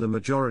became the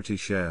majority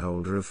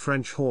shareholder of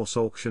French horse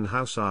auction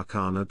house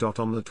Arcana.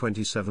 On the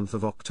 27th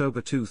of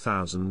October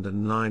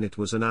 2009 it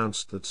was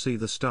announced that See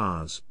the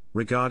Stars,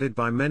 regarded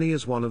by many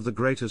as one of the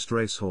greatest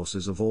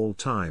racehorses of all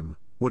time,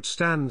 would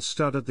stand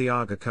stud at the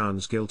Aga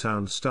Khan's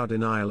Giltown Stud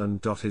in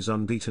Ireland. His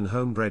unbeaten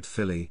homebred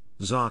filly,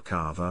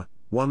 Zarkava,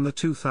 won the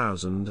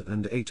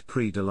 2008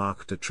 Prix de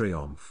l'Arc de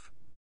Triomphe.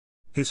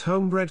 His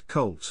homebred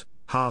colt,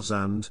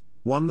 Harzand,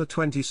 won the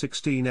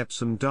 2016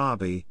 Epsom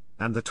Derby,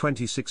 and the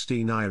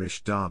 2016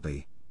 Irish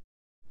Derby.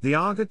 The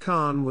Aga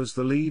Khan was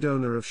the lead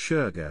owner of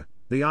Shergar,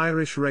 the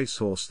Irish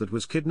racehorse that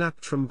was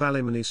kidnapped from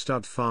Ballymoney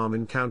Stud Farm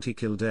in County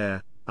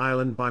Kildare,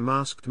 Ireland by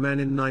masked men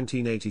in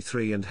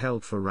 1983 and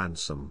held for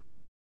ransom.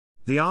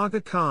 The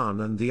Aga Khan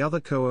and the other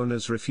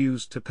co-owners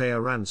refused to pay a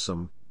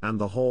ransom, and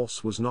the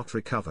horse was not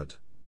recovered.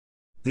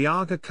 The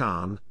Aga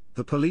Khan,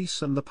 the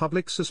police and the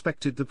public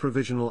suspected the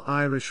Provisional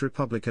Irish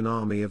Republican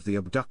Army of the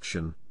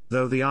abduction,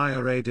 though the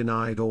IRA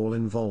denied all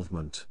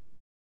involvement.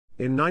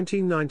 In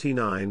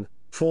 1999,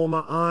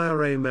 former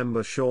IRA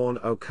member Sean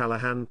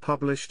O'Callaghan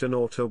published an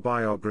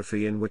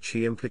autobiography in which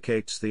he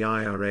implicates the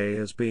IRA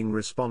as being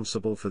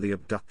responsible for the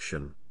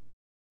abduction.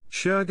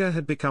 Shergar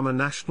had become a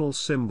national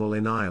symbol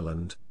in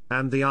Ireland,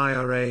 and the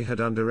IRA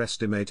had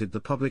underestimated the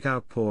public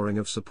outpouring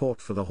of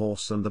support for the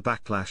horse and the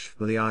backlash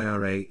for the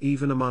IRA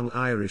even among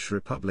Irish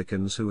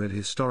Republicans who had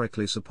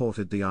historically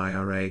supported the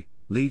IRA,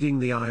 leading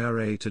the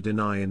IRA to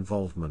deny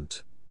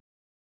involvement.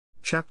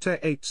 Chapter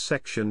 8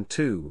 Section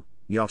 2,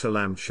 Yacht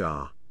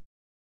al-Shah.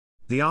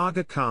 The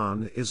Aga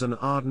Khan is an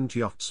ardent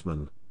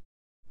yachtsman.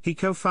 He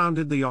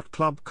co-founded the yacht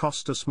club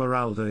Costa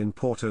Smeralda in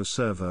Porto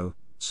Cervo,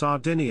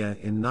 Sardinia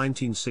in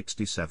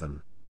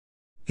 1967.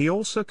 He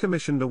also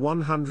commissioned a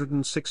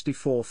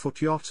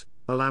 164-foot yacht,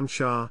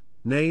 al-Amshar,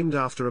 named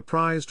after a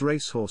prized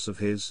racehorse of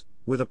his,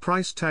 with a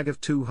price tag of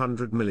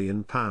 £200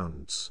 million.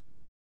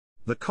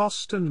 The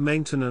cost and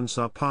maintenance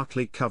are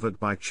partly covered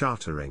by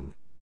chartering.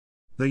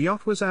 The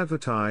yacht was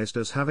advertised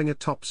as having a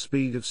top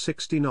speed of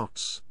 60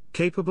 knots,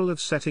 capable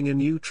of setting a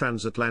new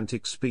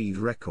transatlantic speed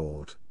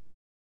record.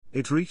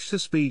 It reached a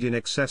speed in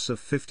excess of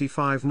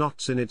 55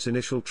 knots in its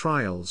initial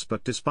trials,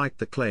 but despite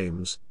the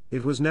claims,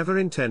 it was never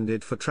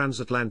intended for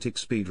transatlantic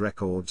speed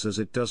records as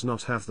it does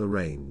not have the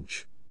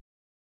range.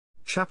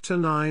 Chapter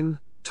 9,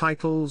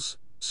 Titles,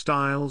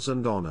 Styles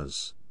and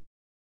Honors.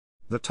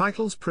 The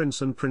titles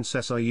Prince and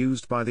Princess are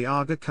used by the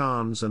Aga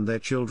Khans and their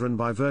children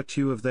by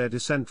virtue of their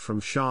descent from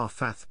Shah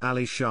Fath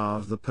Ali Shah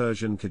of the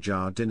Persian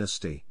Qajar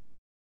dynasty.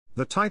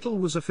 The title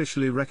was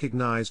officially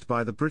recognized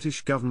by the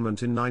British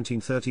government in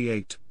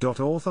 1938.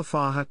 Author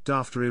Farhat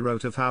Daftari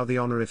wrote of how the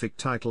honorific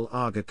title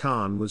Aga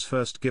Khan was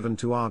first given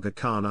to Aga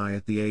Khan I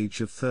at the age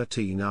of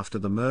 13 after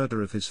the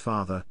murder of his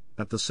father.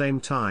 At the same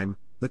time,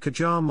 the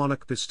Qajar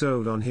monarch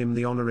bestowed on him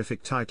the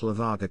honorific title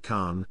of Aga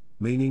Khan,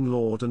 meaning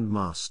Lord and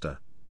Master.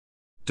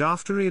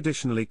 Daftari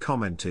additionally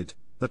commented,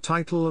 the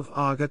title of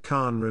Aga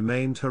Khan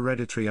remained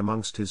hereditary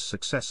amongst his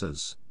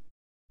successors.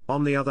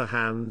 On the other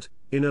hand,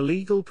 in a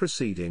legal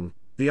proceeding,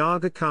 the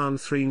Aga Khan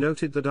III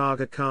noted that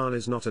Aga Khan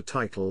is not a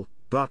title,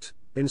 but,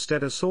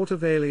 instead a sort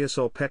of alias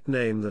or pet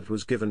name that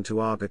was given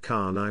to Aga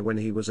Khan I when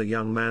he was a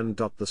young man.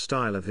 The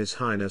style of His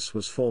Highness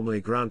was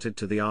formally granted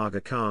to the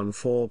Aga Khan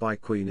IV by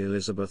Queen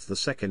Elizabeth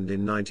II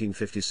in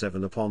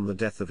 1957 upon the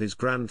death of his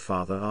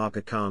grandfather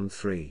Aga Khan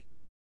III.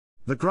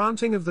 The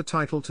granting of the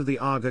title to the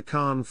Aga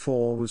Khan IV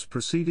was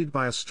preceded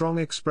by a strong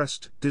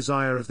expressed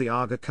desire of the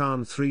Aga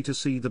Khan III to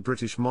see the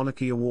British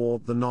monarchy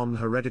award the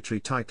non-hereditary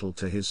title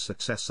to his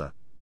successor.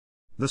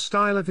 The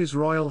style of His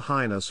Royal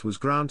Highness was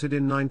granted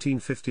in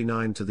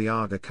 1959 to the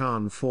Aga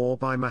Khan IV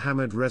by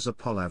Mohammad Reza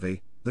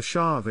Pahlavi, the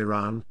Shah of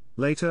Iran,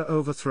 later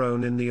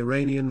overthrown in the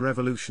Iranian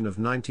Revolution of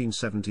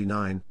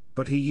 1979,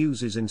 but he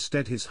uses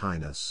instead His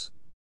Highness.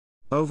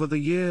 Over the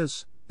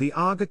years, the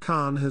Aga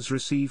Khan has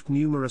received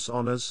numerous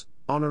honors,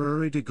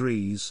 honorary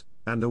degrees,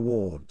 and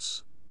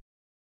awards.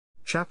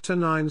 Chapter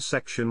 9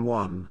 Section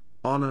 1,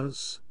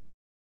 Honors.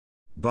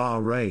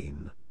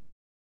 Bahrain.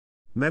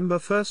 Member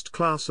First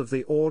Class of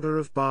the Order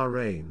of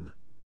Bahrain.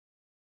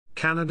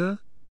 Canada.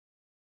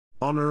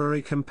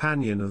 Honorary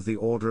Companion of the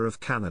Order of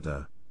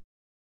Canada.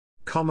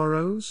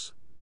 Comoros.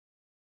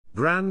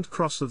 Grand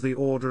Cross of the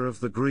Order of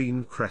the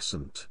Green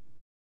Crescent.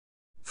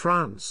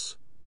 France.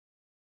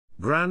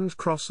 Grand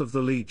Cross of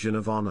the Legion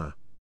of Honor.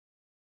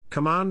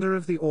 Commander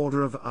of the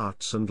Order of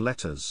Arts and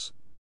Letters.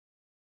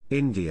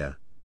 India.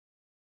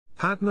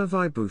 Padma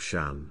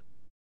Vibhushan.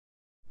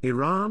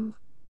 Iran.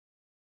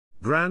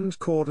 Grand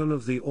Cordon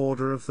of the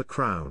Order of the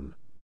Crown.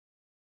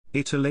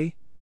 Italy.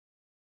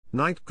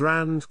 Knight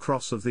Grand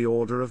Cross of the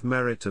Order of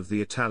Merit of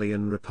the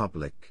Italian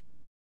Republic.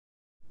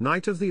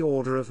 Knight of the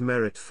Order of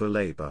Merit for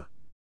Labour.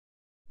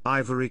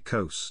 Ivory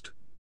Coast.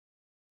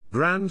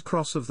 Grand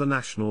Cross of the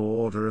National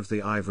Order of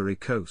the Ivory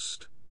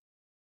Coast.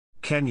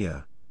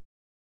 Kenya.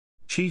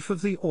 Chief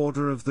of the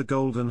Order of the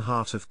Golden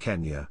Heart of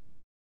Kenya.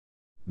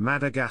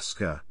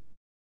 Madagascar.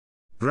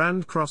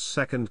 Grand Cross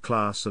Second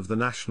Class of the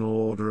National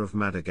Order of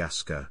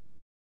Madagascar.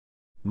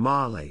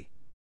 Mali.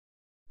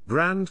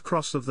 Grand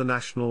Cross of the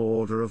National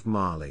Order of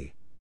Mali.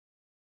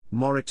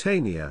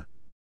 Mauritania.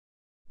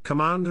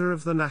 Commander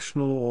of the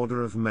National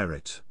Order of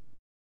Merit.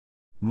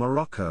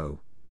 Morocco.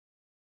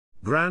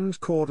 Grand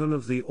Cordon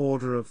of the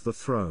Order of the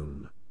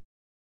Throne.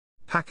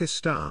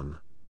 Pakistan.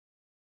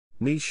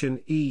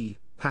 Nishan-e,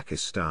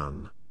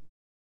 Pakistan.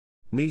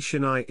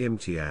 Nishan-i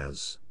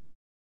Imtiaz.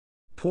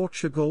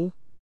 Portugal.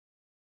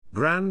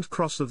 Grand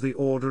Cross of the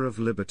Order of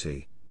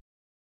Liberty.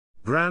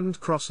 Grand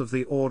Cross of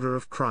the Order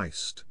of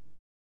Christ.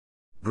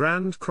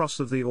 Grand Cross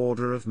of the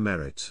Order of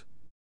Merit.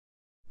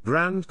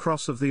 Grand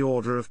Cross of the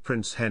Order of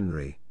Prince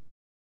Henry.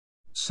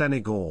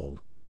 Senegal.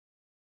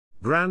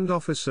 Grand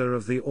Officer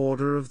of the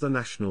Order of the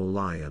National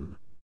Lion.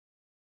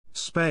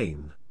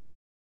 Spain.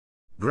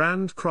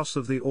 Grand Cross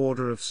of the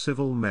Order of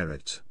Civil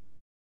Merit.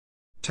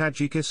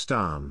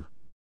 Tajikistan.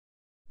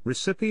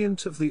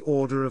 Recipient of the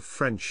Order of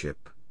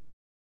Friendship.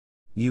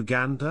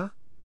 Uganda.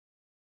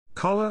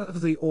 Collar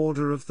of the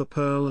Order of the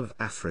Pearl of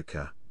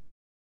Africa.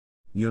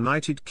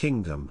 United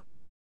Kingdom.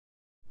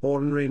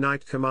 Ordinary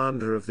Knight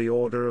Commander of the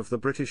Order of the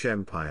British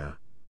Empire.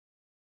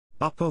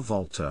 Upper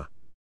Volta.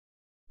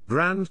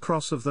 Grand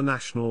Cross of the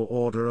National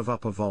Order of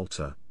Upper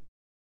Volta.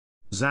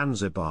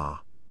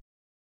 Zanzibar.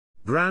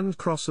 Grand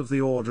Cross of the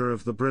Order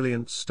of the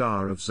Brilliant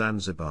Star of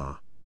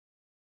Zanzibar.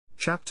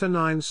 Chapter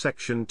 9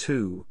 Section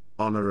 2,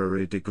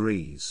 Honorary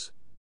Degrees.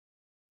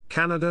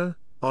 Canada,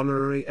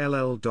 Honorary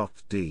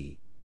LL.D.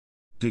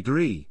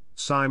 Degree,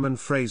 Simon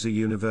Fraser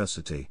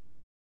University.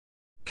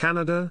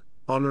 Canada,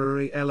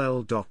 Honorary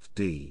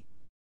LL.D.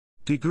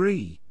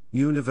 Degree,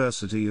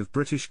 University of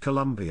British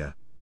Columbia.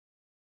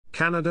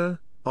 Canada,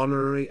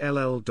 Honorary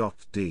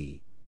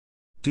LL.D.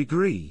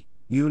 Degree,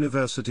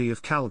 University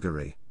of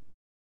Calgary.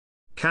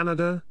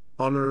 Canada,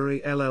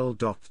 Honorary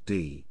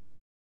LL.D.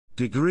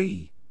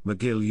 Degree,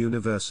 McGill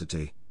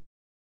University.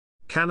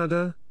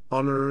 Canada,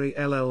 Honorary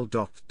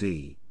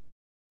LL.D.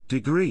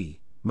 Degree,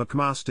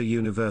 McMaster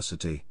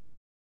University.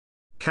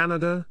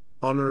 Canada,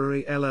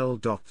 Honorary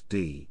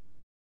LL.D.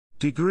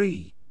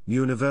 Degree,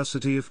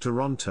 University of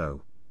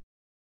Toronto.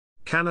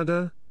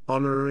 Canada,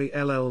 Honorary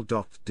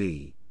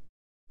LL.D.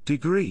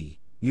 Degree,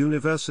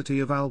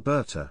 University of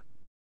Alberta.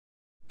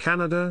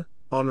 Canada,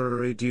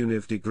 Honorary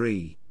DUNIV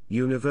Degree,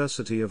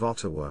 University of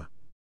Ottawa.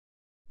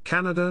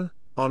 Canada,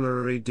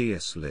 Honorary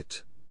DS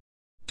Lit.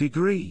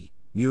 Degree,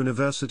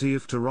 University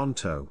of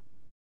Toronto.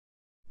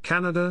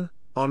 Canada,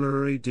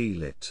 Honorary D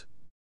Lit.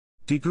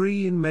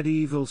 Degree in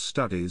Medieval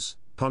Studies,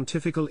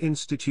 Pontifical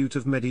Institute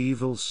of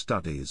Medieval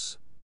Studies.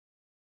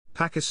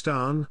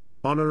 Pakistan,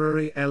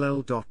 Honorary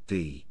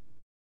LL.D.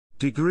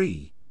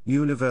 Degree,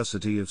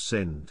 University of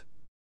Sindh.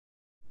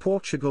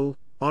 Portugal,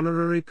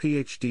 Honorary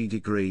PhD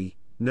Degree,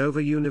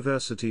 Nova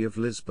University of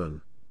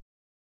Lisbon.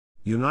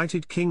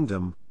 United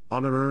Kingdom,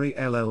 Honorary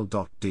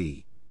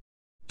LL.D.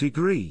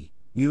 Degree,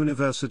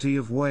 University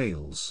of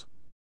Wales.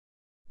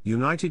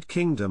 United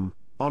Kingdom,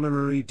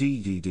 Honorary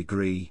DD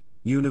Degree,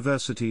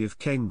 University of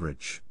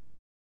Cambridge.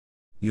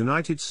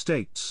 United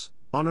States,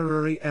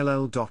 Honorary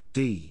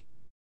LL.D.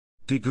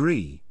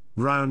 Degree,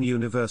 Brown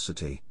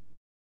University.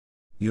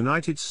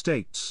 United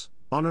States,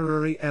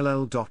 Honorary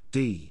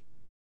LL.D.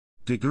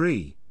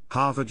 Degree,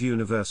 Harvard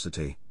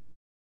University.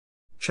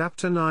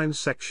 Chapter 9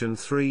 Section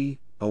 3,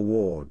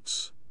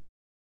 Awards.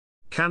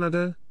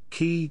 Canada,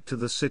 Key to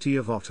the City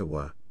of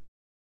Ottawa.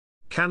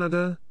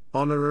 Canada,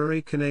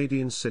 Honorary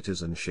Canadian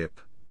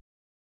Citizenship.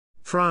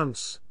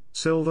 France,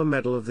 Silver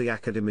Medal of the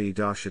Académie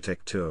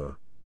d'Architecture.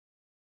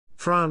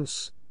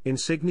 France,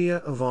 Insignia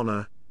of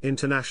Honor,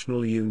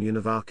 International Union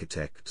of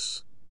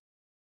Architects.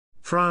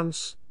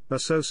 France,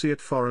 Associate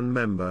Foreign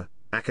Member,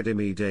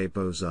 Académie des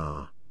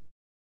Beaux-Arts.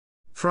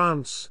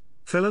 France,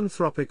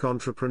 Philanthropic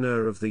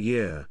Entrepreneur of the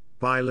Year,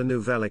 by Le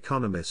Nouvel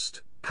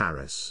Économiste,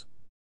 Paris.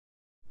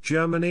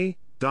 Germany,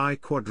 Die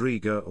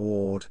Quadriga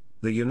Award,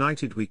 the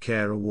United We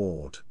Care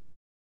Award.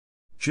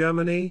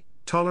 Germany,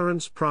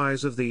 Tolerance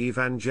Prize of the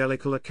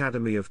Evangelical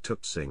Academy of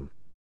Tutzing.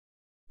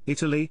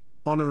 Italy,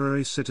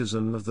 Honorary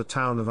Citizen of the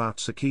Town of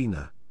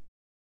Arzachena.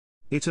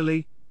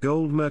 Italy,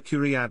 Gold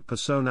Mercury ad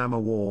Personam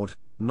Award,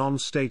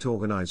 non-state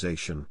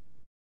organization.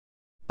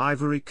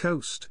 Ivory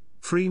Coast,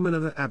 Freeman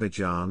of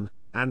Abidjan,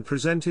 and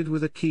presented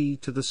with a key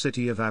to the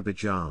city of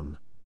Abidjan.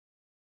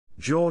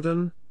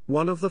 Jordan,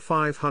 one of the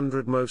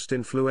 500 most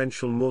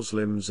influential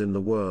Muslims in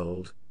the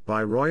world,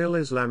 by Royal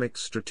Islamic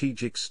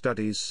Strategic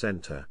Studies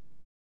Center.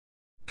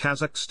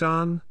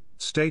 Kazakhstan,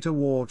 State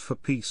Award for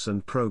Peace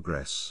and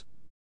Progress.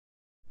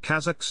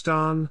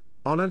 Kazakhstan,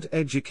 Honored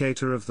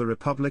Educator of the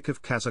Republic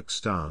of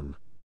Kazakhstan.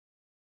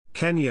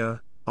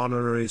 Kenya,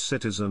 Honorary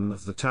Citizen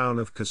of the Town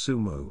of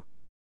Kisumu.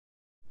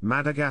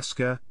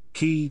 Madagascar,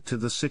 Key to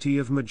the City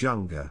of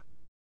Majunga.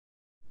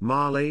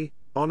 Mali,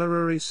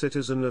 Honorary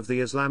Citizen of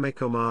the Islamic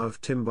Ummah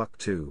of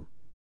Timbuktu.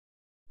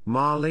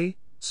 Mali,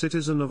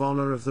 Citizen of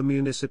Honor of the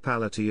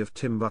Municipality of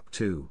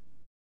Timbuktu.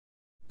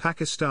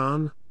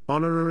 Pakistan,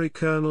 Honorary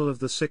Colonel of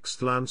the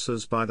 6th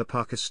Lancers by the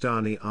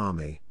Pakistani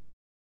Army.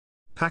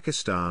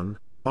 Pakistan,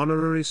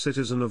 Honorary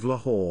Citizen of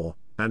Lahore,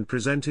 and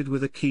presented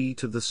with a key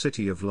to the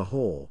city of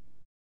Lahore.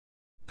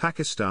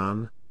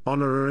 Pakistan,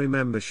 Honorary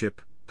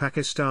Membership,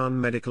 Pakistan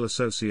Medical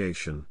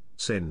Association,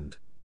 Sindh.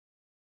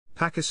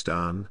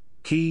 Pakistan,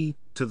 Key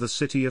to the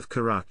City of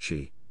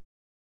Karachi.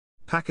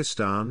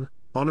 Pakistan,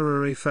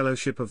 Honorary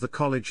Fellowship of the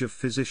College of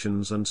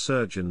Physicians and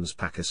Surgeons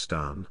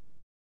Pakistan.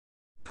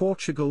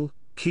 Portugal,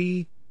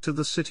 Key to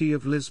the City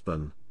of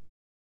Lisbon.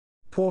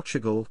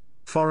 Portugal,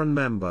 Foreign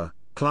Member,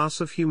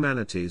 Class of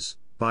Humanities,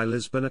 by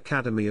Lisbon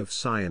Academy of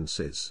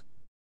Sciences.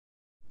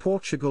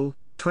 Portugal,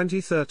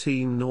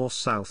 2013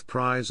 North-South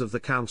Prize of the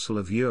Council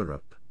of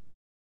Europe.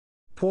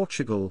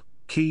 Portugal,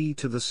 Key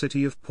to the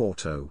City of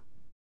Porto.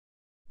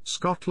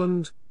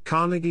 Scotland,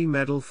 Carnegie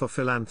Medal for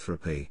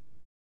Philanthropy.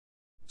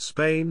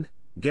 Spain,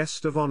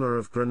 Guest of Honor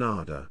of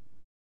Granada.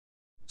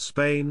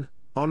 Spain,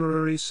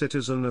 Honorary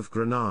Citizen of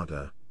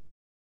Granada.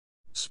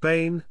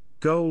 Spain,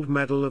 Gold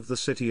Medal of the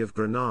City of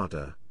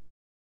Granada.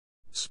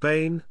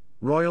 Spain,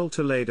 Royal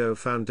Toledo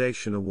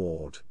Foundation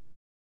Award.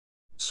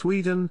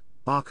 Sweden,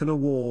 Arkan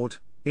Award,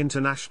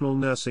 International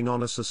Nursing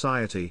Honor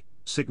Society,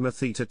 Sigma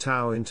Theta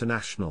Tau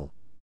International.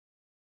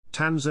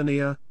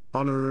 Tanzania,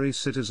 Honorary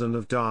Citizen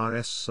of Dar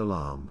es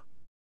Salaam.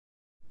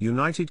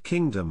 United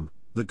Kingdom,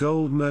 the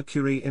Gold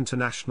Mercury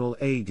International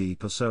AD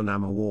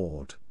Personam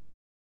Award.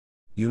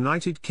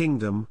 United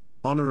Kingdom,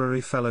 Honorary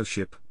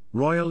Fellowship,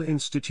 Royal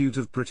Institute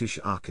of British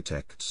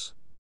Architects.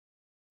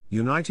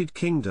 United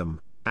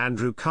Kingdom,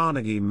 Andrew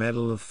Carnegie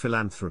Medal of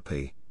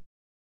Philanthropy.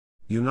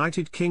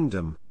 United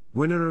Kingdom,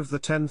 winner of the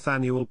 10th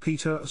Annual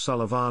Peter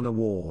O'Sullivan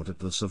Award at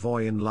the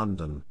Savoy in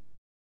London.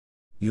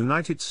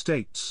 United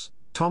States,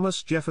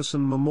 Thomas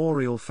Jefferson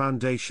Memorial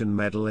Foundation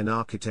Medal in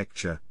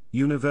Architecture,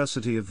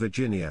 University of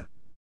Virginia.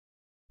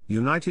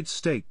 United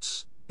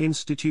States,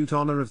 Institute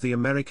Honor of the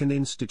American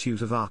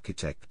Institute of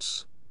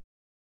Architects.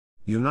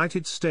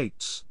 United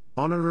States,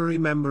 Honorary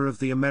Member of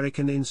the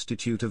American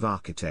Institute of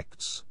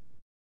Architects.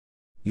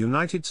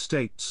 United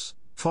States,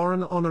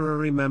 Foreign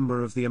Honorary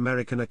Member of the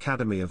American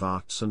Academy of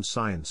Arts and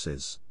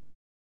Sciences.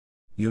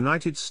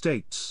 United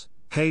States,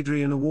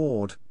 Hadrian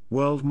Award,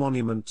 World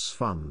Monuments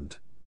Fund.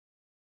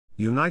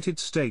 United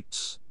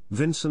States,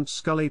 Vincent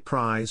Scully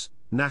Prize,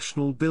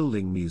 National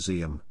Building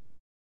Museum.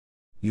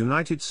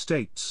 United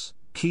States,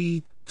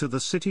 Key to the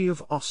City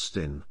of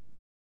Austin.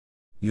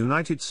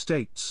 United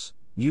States,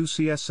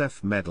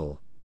 UCSF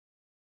Medal.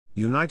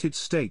 United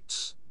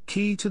States,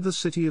 Key to the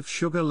City of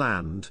Sugar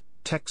Land,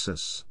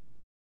 Texas.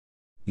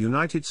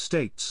 United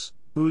States,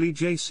 Uli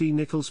J.C.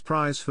 Nichols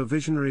Prize for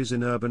Visionaries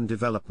in Urban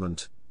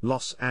Development,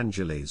 Los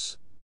Angeles.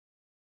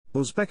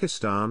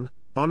 Uzbekistan,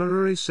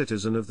 Honorary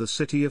Citizen of the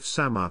City of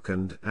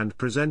Samarkand and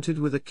presented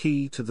with a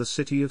key to the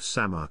City of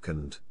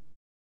Samarkand.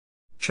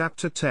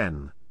 Chapter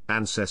 10,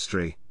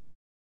 Ancestry.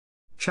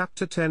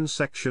 Chapter 10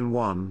 Section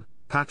 1,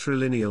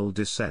 Patrilineal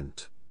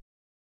Descent.